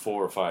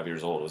 4 or 5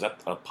 years old. It was at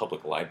a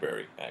public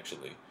library,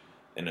 actually.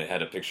 And it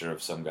had a picture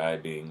of some guy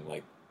being,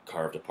 like,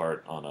 carved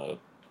apart on a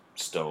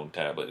stone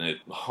tablet, and it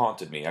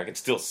haunted me. I could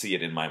still see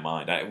it in my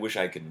mind. I wish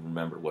I could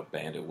remember what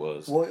band it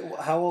was.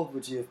 How old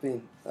would you have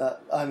been?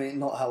 I mean,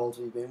 not how old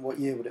would you have been. What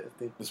year would it have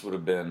been? This would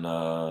have been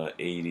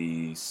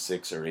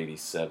 86 or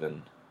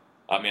 87.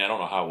 I mean, I don't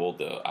know how old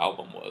the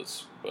album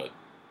was, but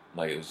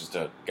like, it was just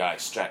a guy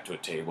strapped to a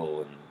table,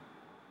 and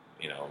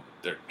you know,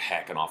 they're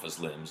hacking off his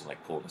limbs and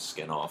like pulling the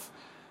skin off.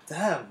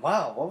 Damn!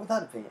 Wow, what would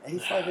that have been?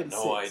 85, 86?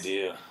 No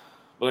idea.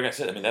 But like I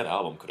said, I mean, that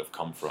album could have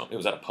come from... It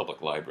was at a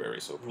public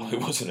library, so it probably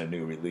wasn't a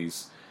new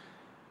release.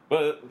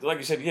 But like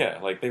you said, yeah,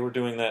 like they were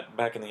doing that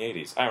back in the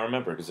 80s. I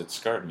remember because it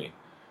scarred me.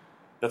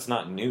 That's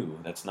not new.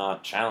 That's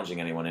not challenging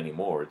anyone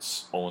anymore.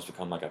 It's almost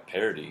become like a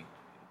parody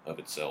of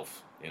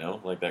itself, you know?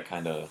 Like that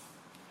kind of...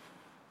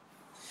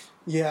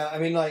 Yeah, I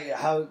mean, like,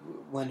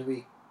 when do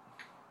we...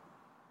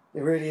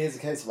 It really is a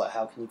case of, like,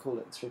 how can you call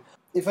it extreme?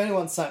 If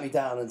anyone sat me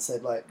down and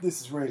said, like,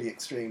 this is really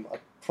extreme, I'd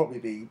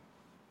probably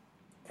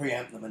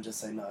preempt them and just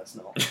say, no, it's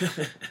not.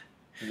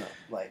 No,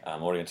 like...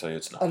 I'm already going to tell you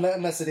it's not.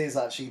 Unless it is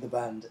actually the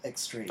band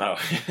Extreme. Oh.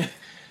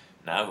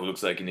 Now who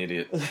looks like an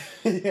idiot?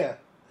 Yeah.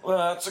 Well,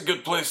 that's a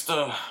good place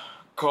to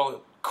call it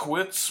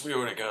quits. We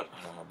already got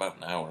about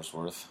an hour's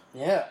worth.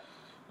 Yeah.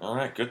 All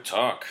right, good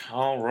talk.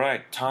 All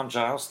right, Tom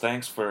Giles,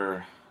 thanks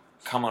for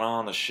coming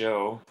on the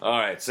show. All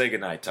right, say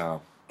goodnight,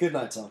 Tom. Good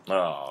night, Tom.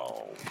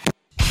 Oh.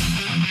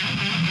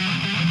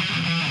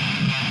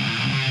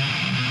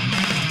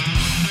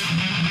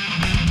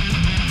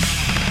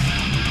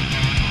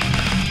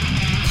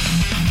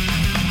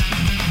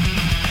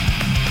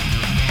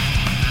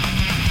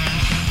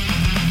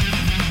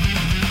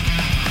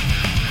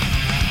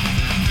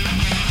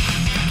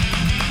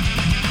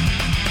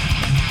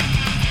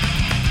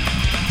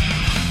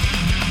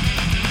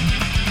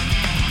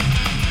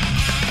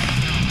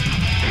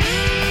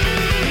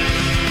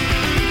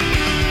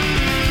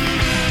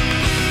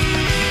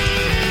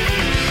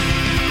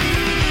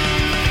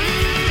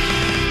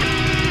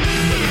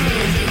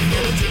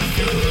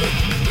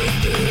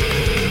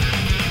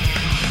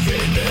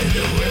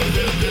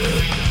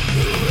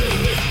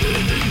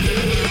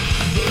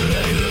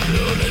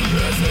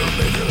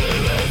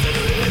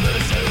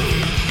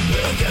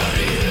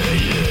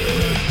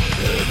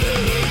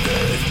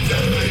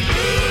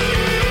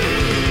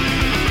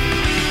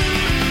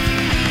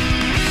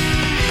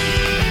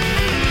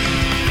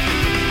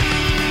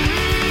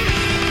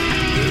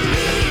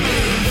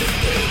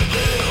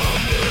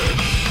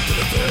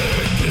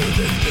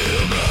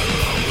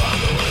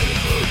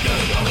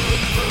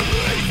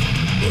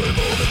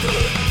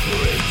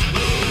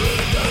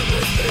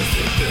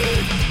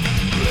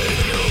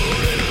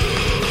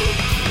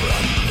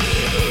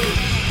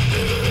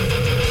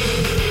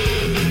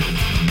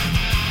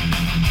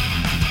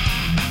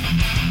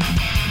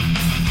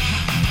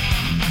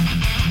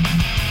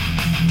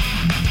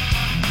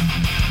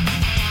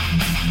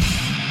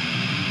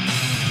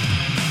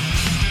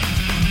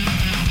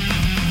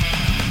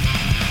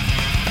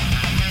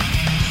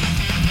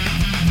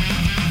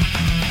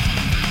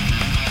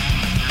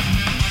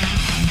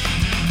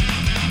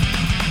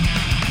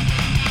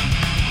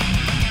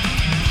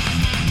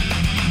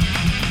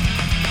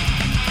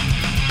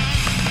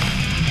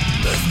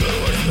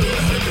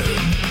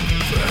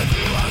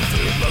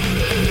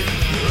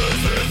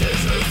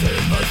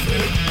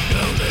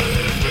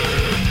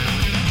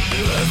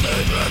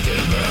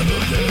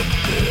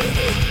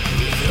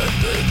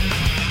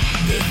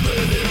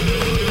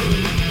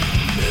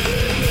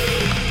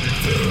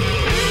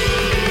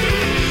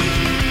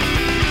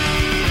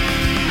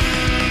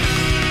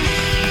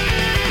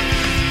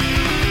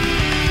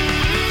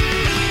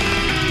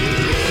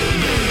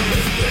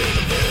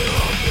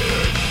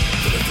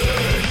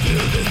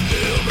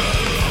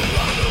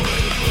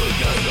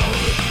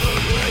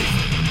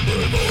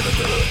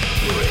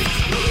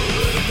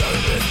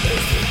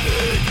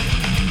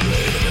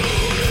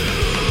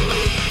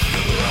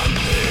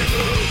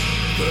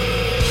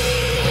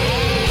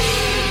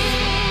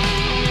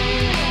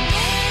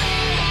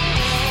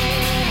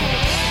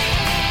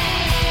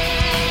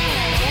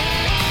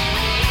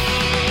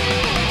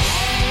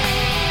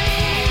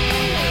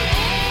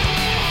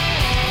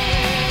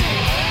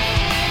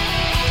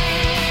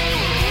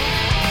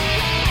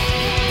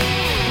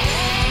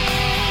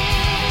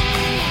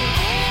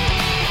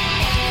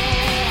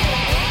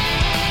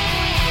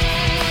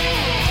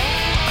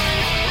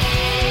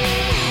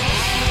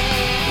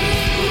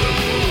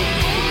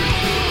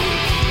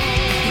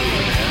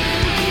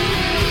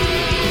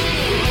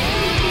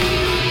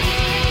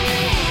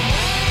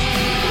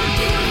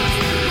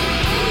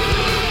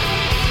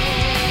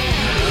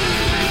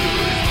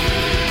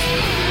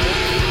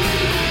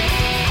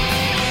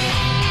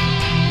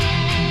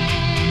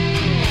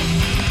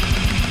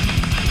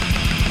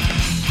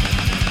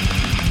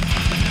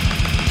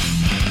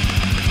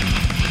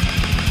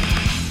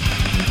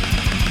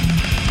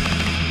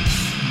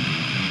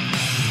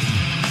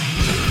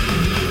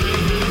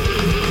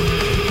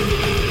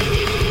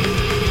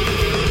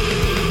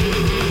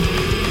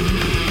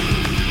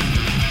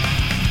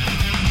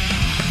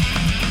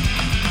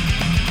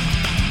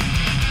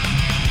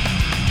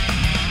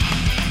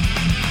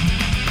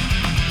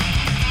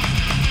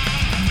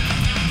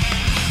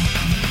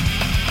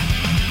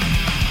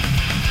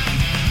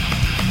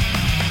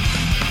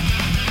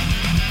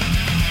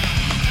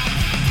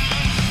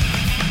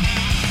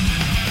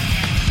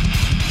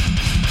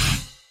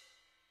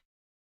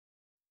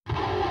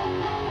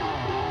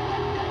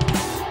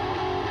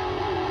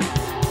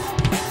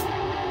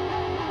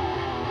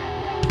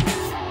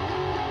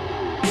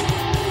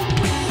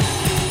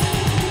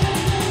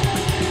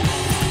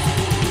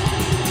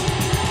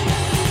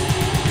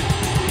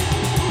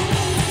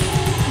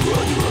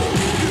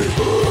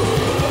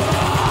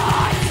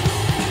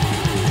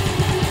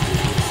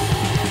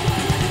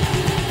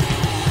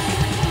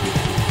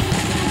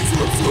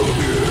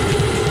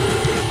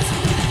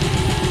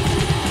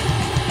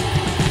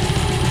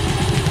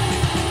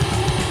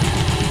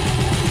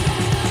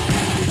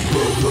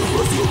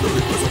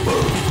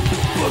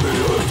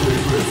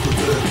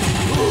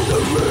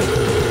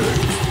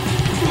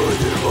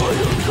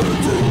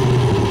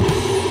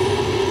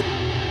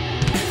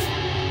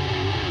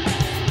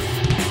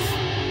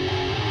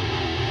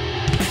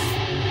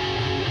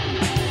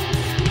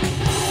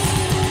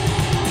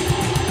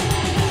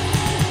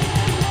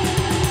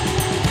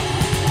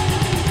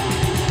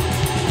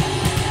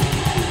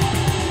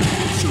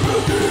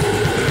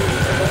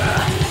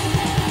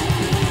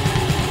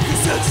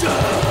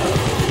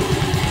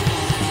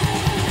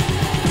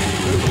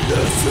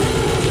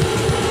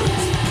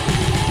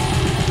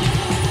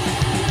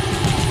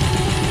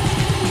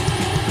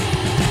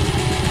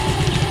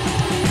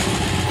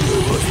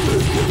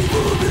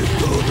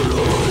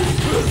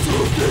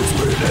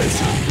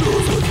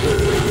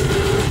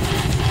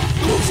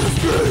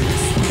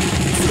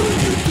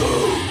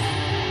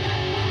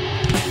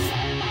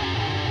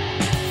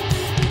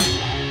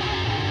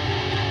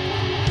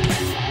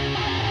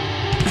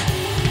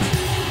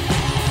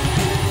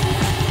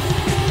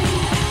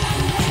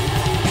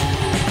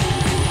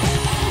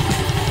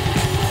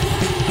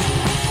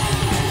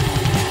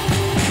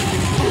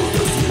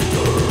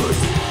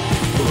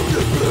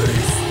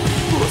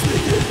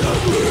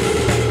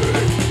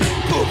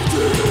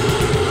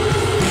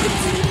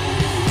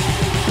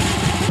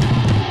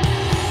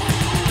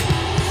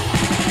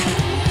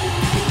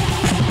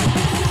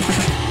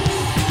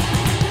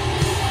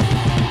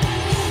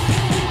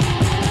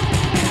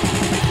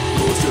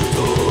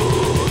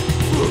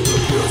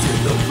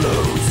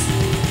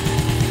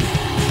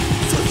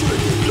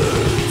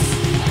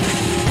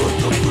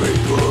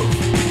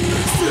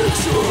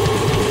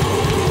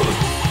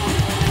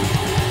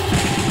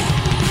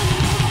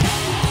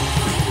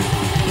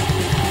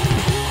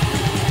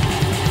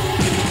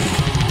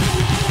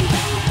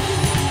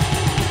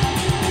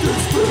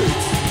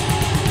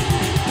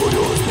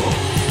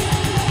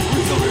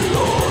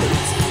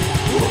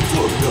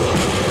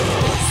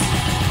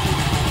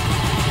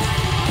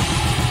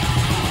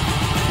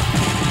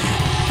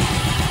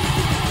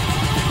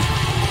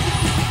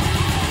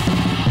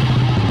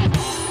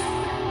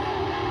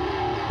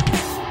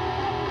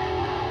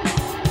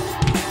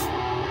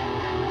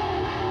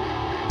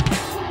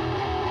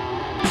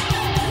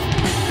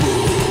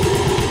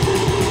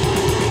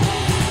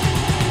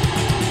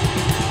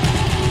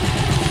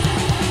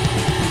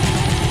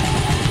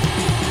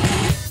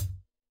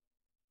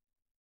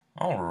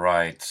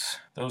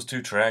 Those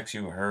two tracks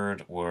you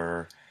heard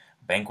were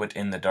Banquet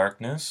in the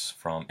Darkness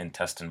from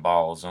Intestine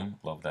Ballism.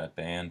 Love that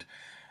band.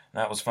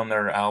 That was from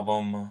their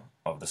album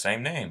of the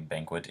same name,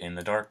 Banquet in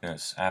the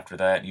Darkness. After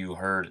that, you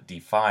heard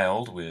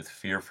Defiled with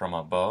Fear from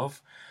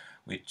Above,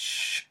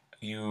 which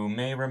you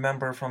may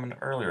remember from an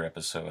earlier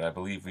episode. I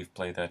believe we've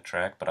played that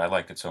track, but I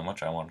liked it so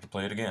much I wanted to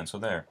play it again, so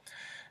there.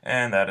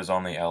 And that is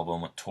on the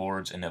album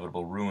Towards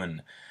Inevitable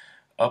Ruin.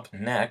 Up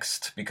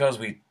next, because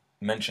we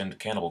mentioned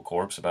Cannibal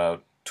Corpse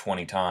about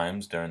 20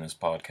 times during this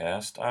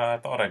podcast, I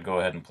thought I'd go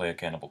ahead and play a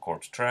Cannibal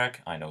Corpse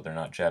track. I know they're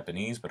not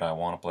Japanese, but I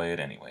want to play it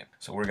anyway.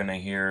 So we're going to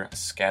hear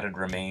Scattered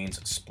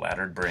Remains,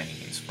 Splattered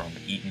Brains from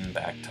Eaten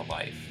Back to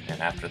Life. And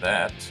after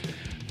that,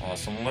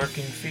 some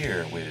Lurking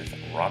Fear with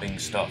Rotting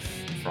Stuff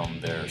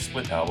from their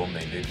split album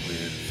they did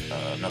with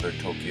another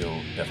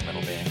Tokyo death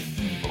metal band,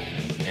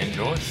 Evo.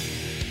 Enjoy!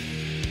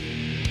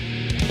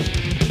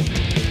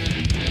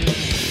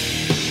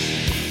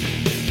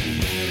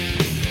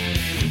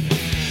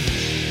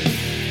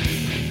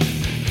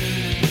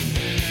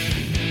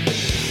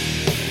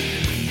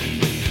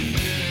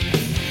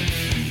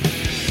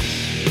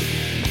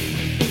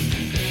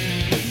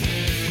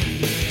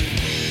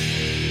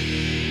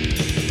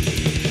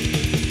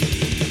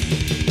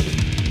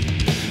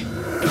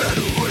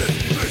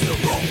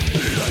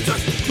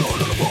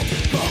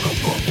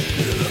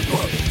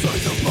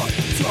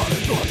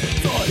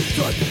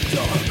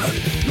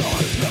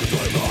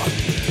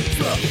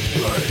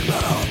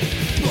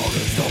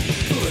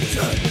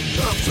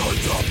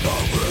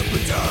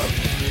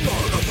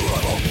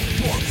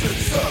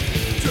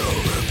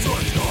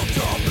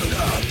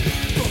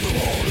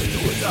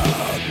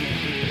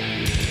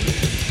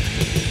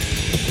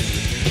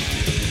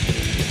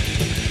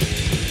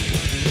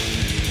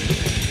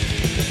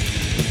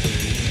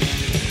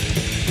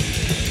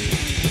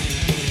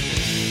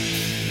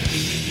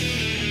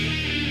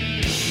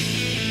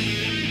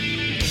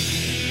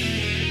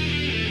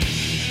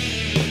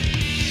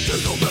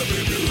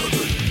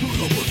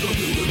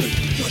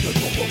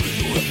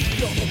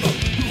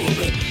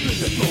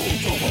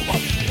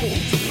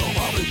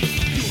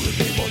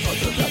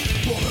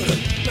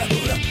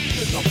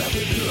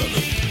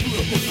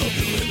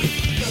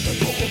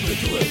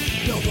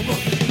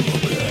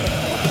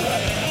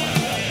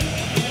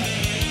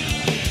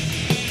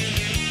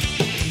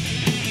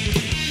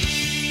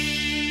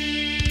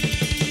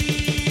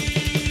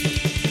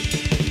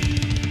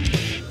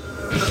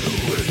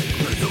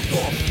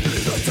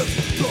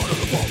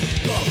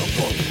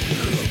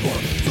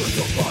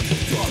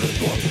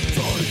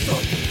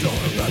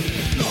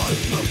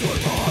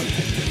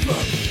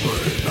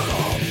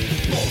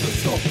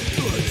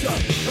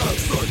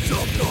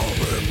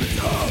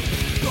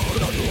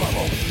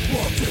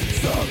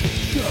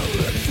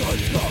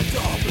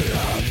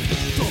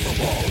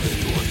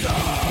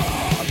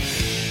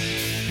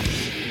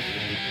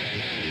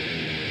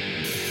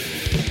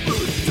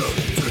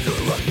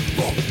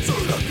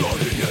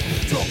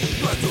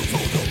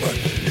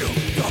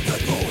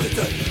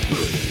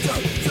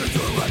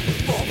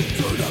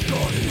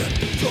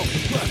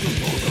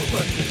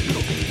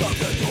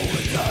 Fuck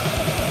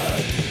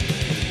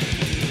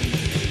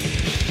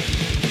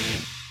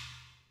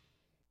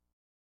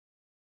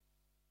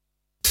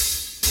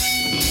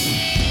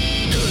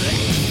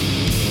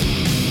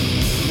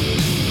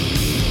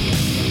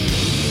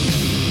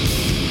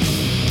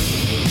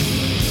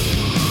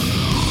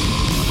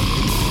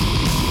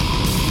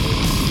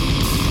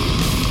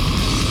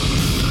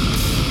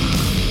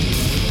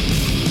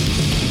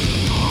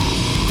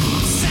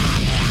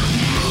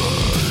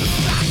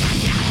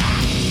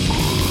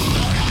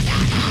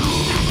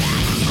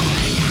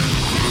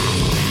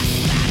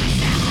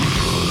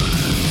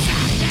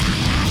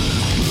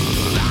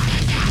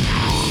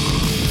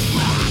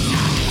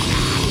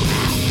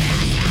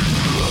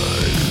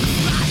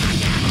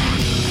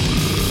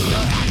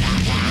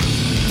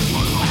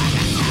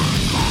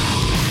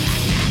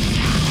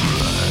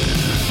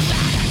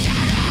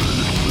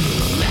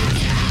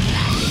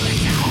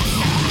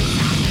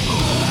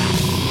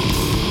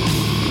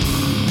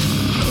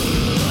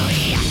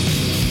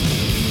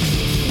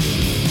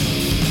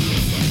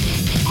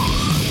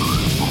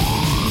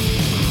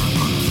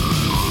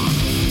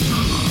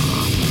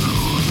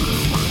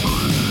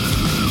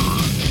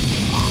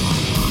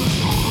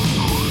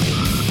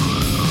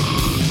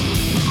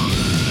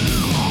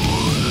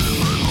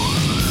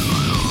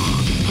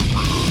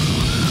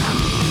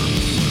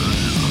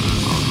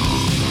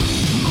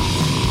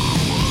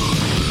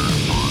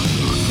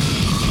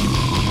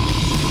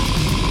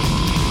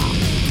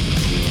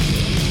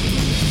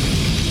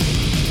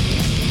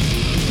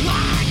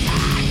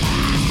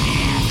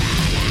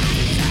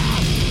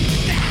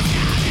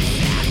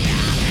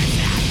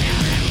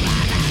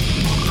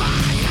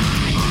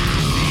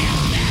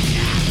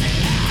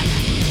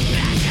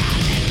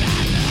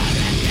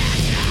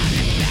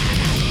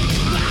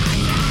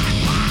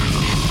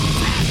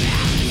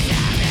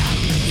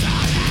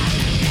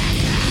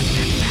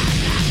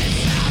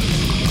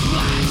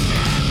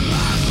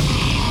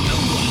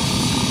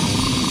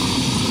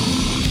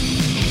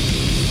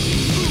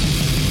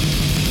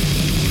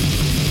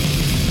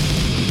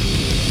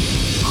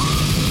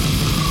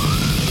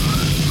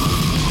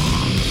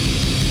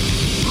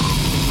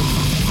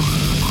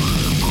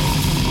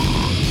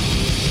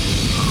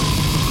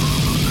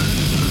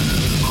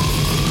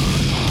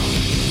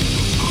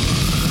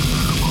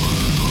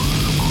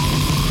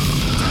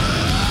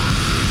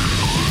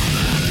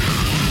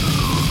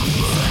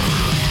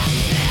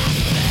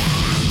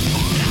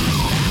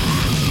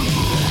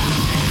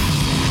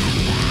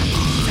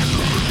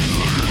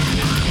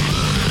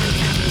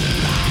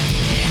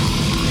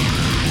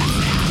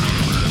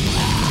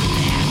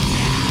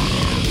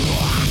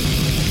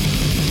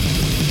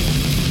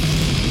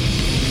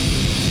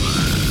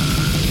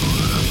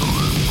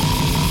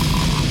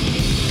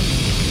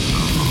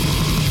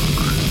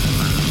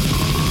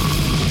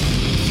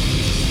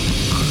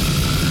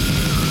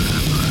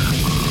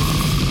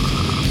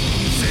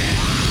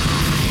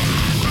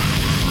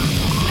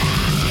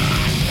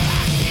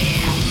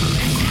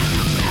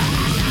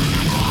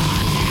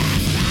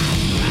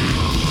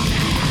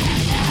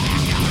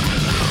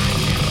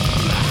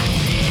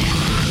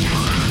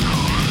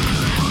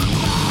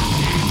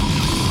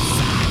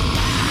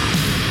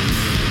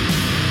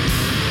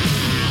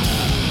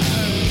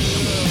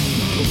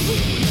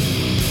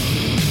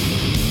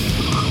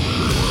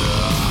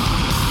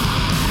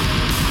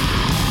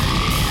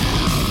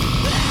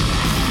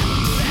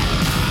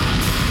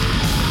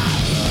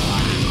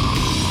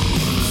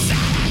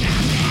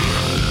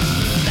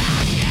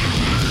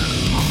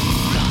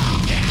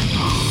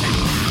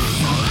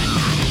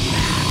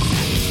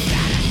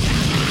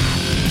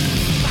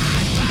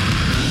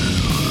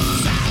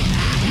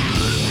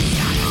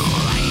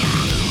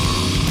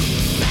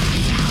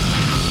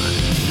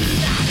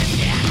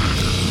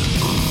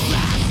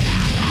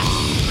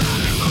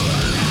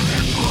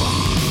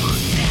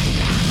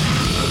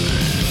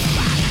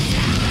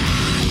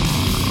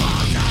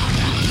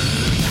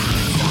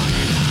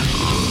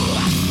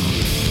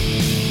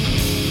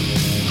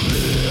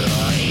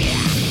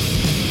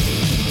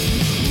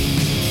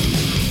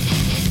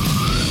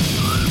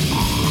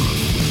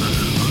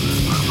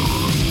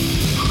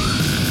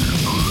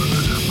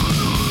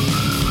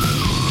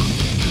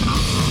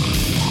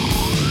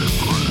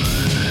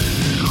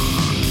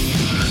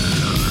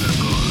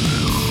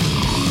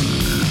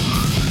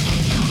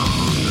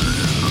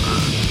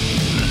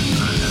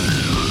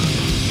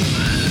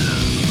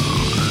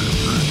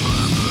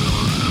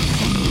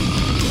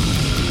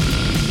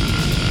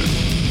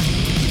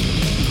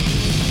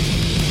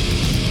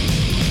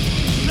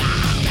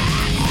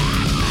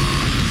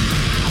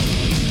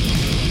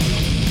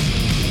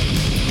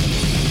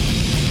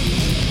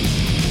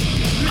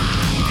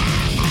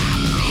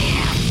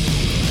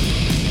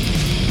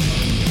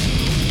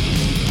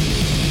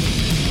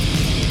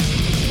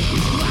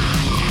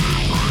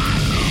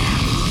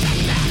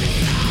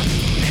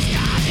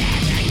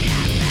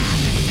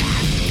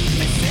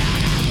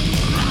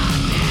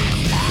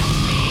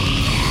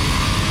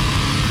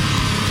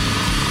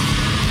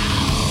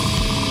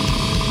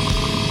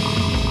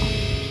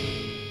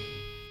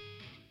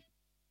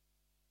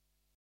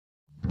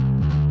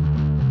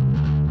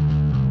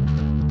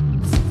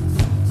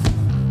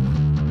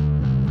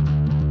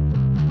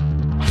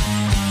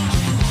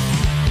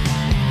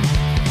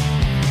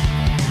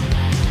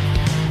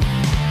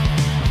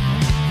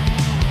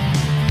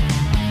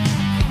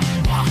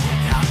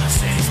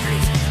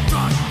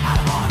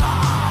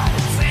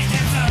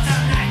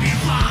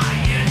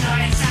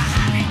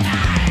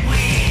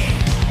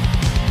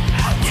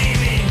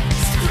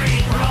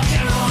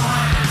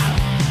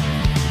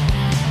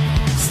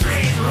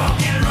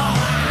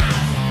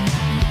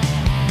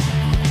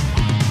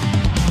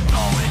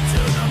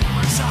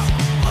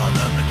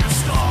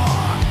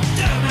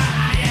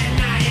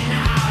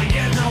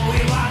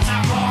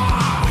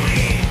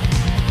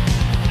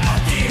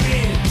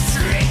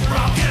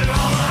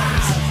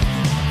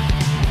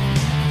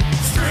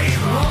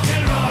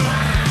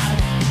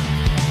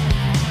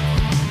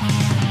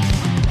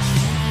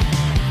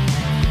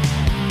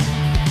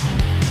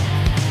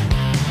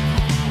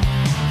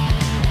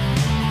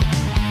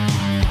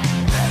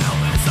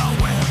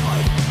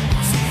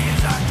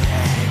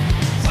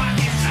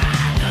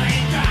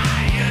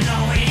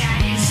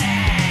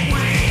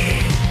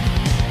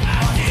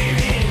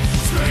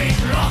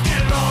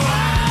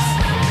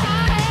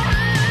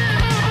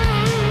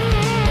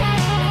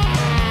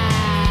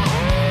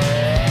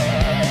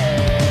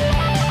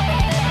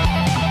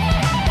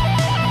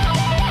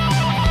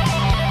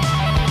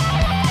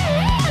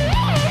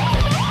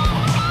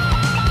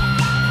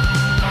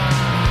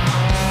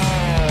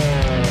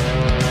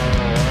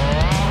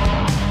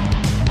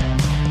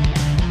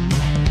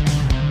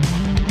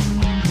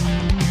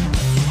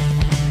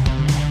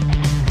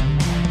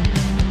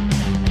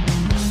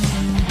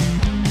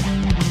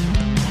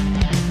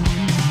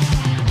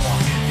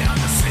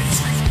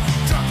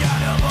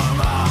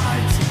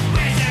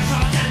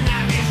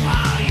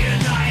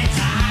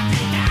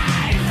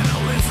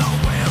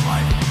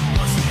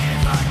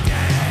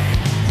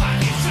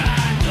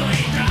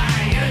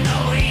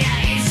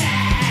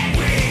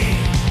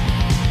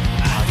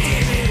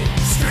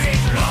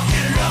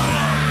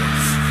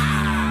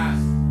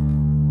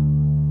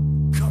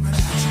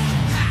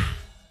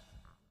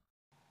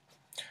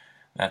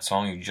That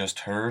song you just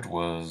heard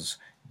was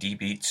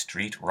D-Beat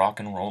Street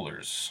Rockin'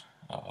 Rollers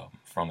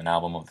from an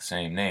album of the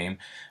same name,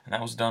 and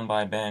that was done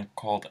by a band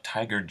called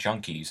Tiger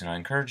Junkies, and I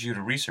encourage you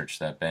to research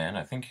that band.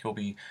 I think you'll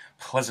be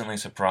pleasantly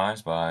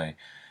surprised by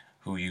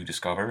who you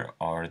discover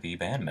are the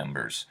band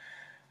members.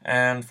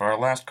 And for our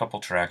last couple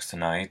tracks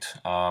tonight,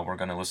 we're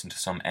going to listen to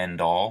some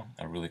End All,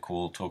 a really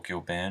cool Tokyo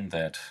band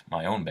that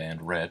my own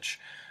band, Wretch,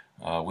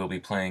 will be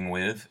playing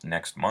with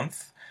next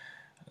month.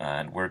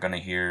 And we're going to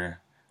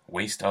hear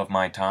Waste of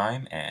My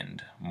Time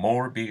and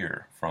More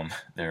Beer from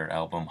their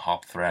album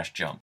Hop Thrash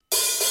Jump.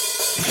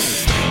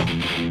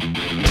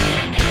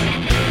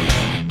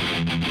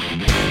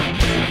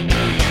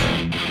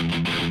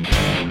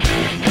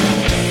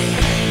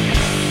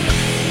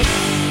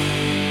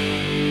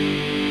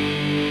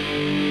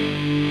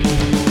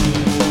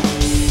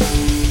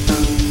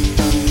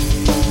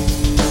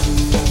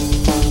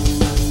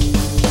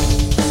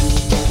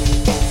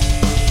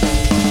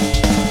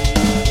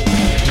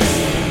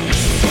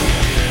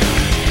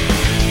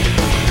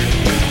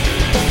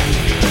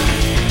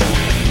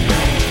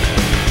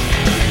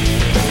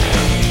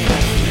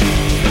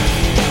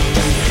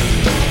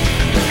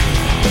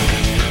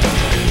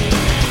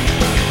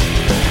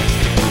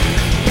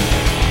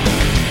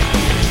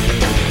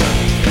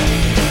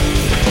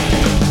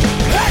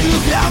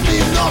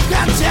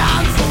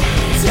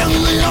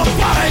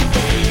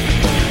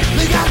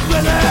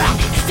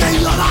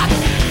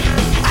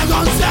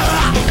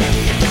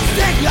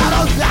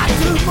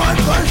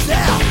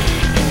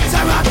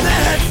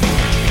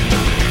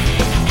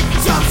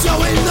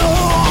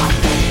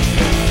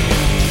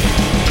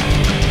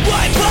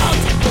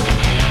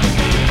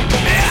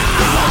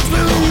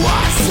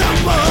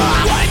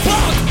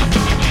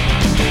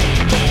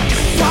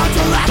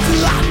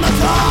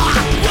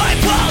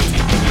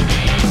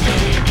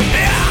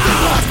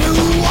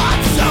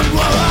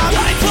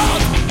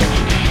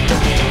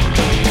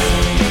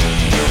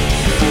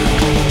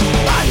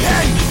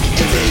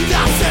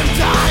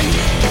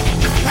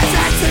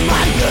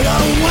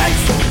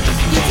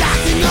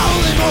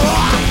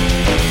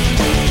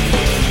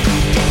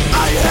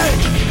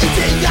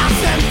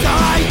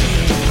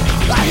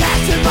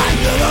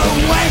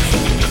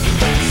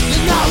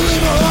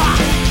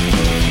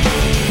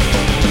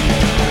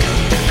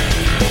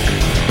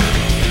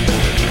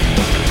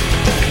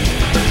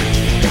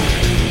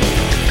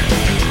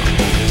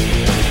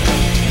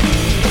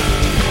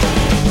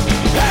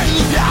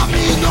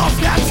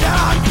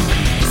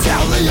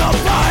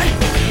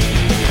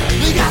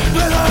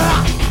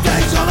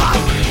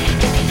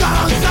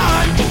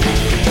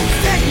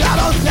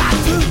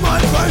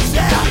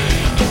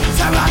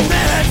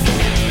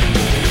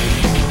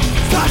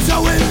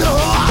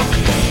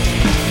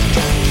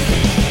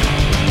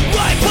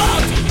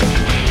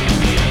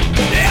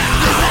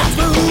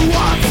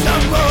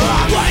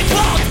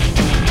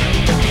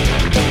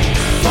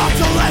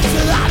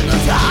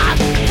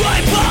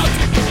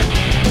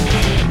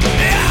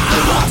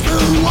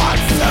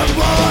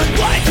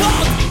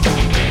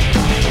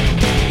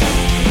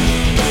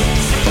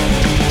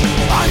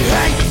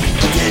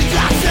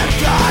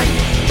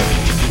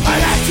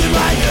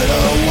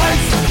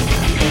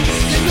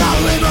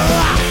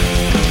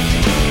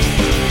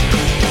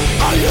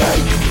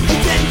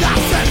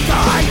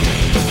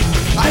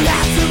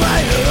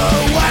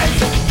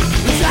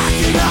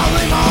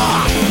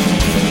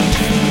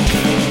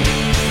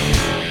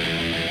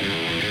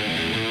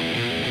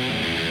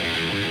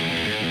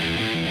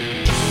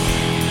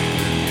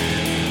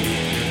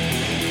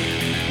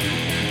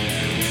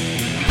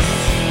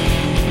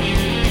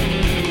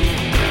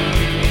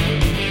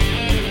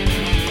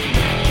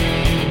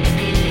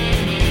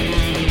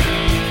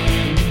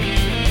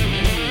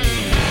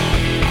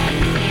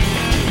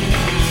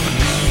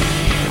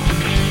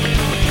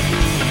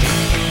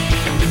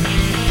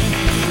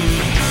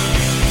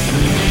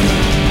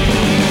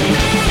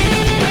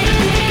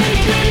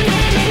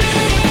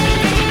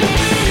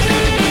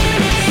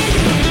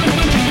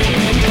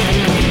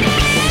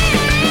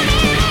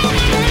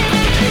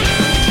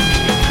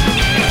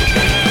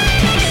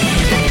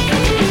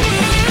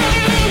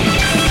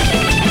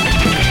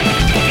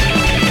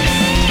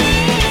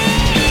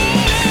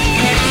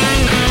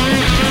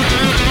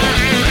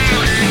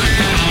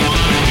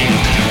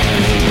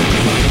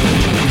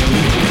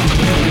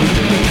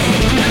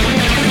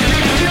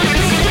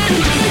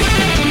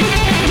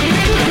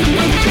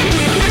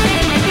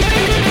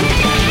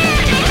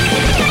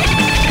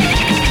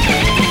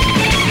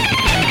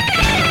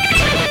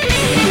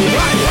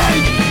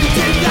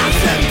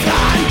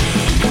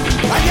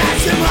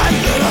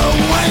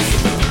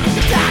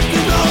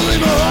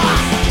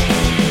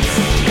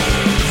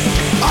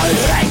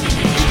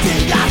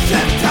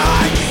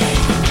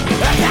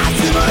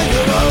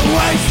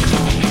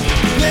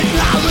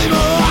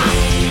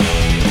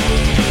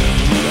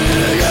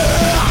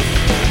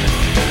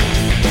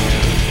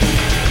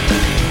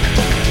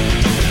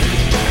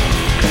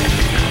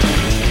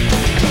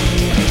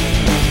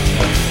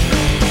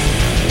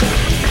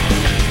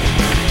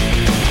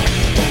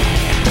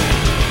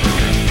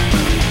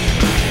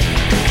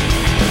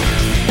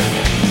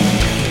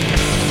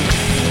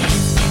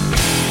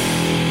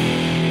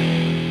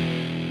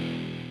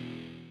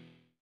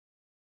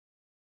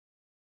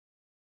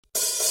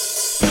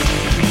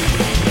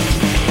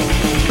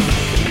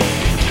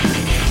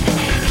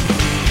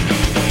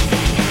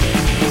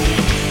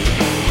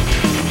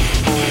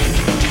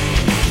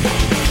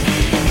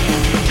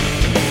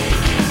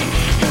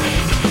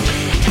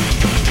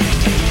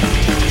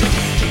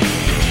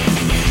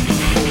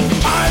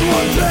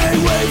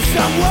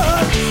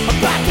 someone, a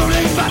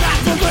battering but not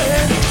to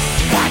win.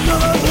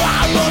 Another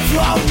lost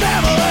from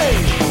memory.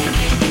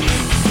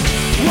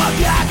 One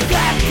that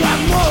can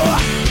more.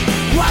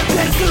 One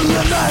takes to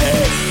the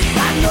night.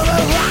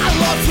 Another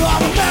lost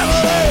from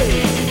memory.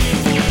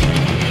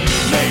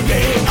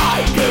 Maybe I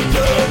feel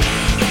good.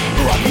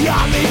 What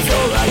beyond me so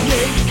I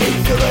think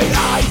easily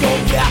I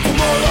don't care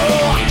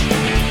tomorrow.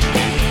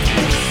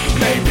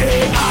 Maybe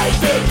I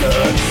feel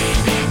good.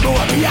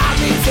 What beyond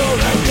me so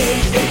I think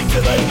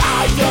easily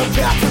I don't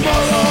care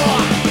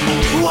tomorrow.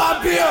 One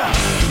beer.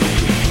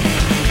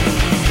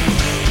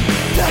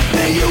 Take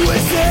me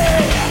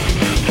USA.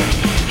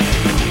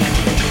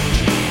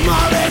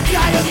 More than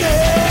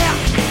there.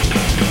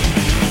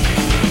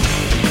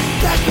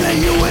 Take me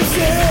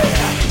USA.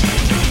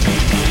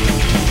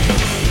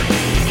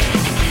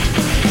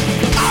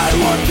 I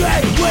won't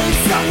trade with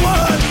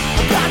someone.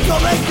 I'm not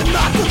going to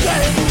not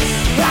today.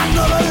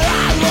 Another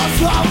lie lost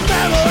from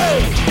memory.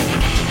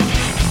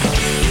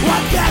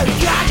 What can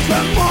get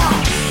more?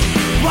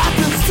 What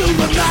is to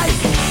the night?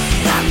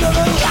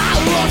 Another lie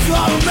lost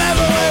from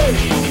memory.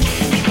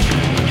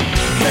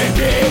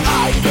 Maybe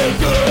I feel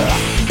good.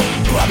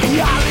 But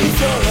reality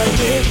so I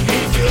live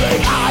into the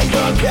I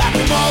don't care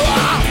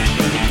tomorrow.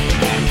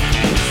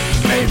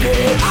 Maybe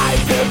I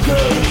feel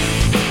good.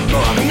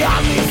 But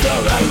reality so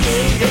I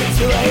live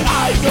into the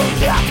I don't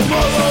care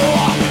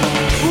tomorrow.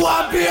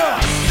 One beer.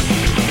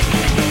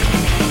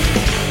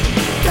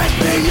 Take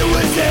me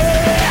USA.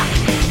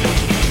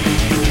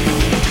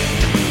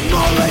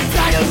 More than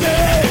tired me.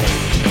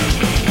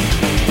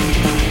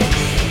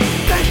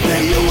 Take me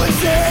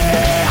USA.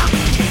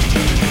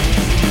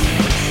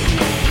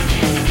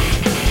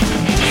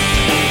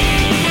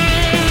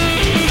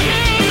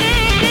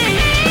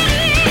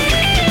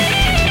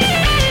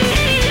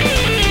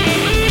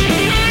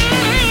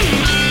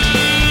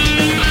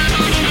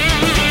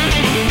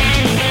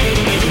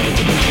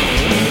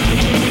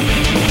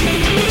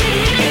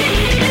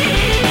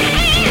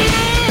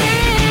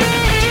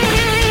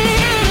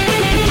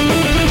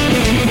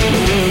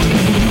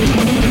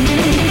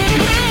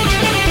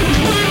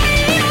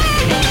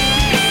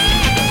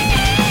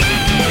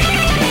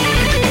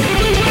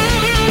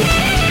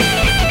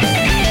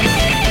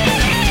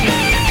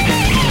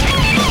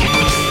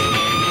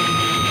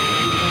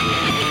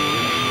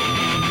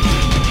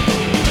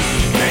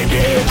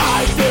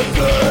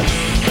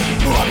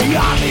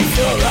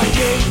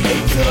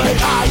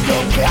 I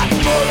don't care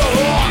tomorrow.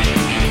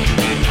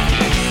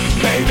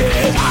 Maybe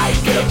I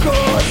feel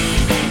good.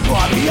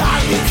 But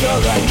beyond each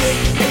other,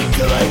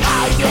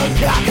 I don't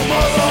care tomorrow.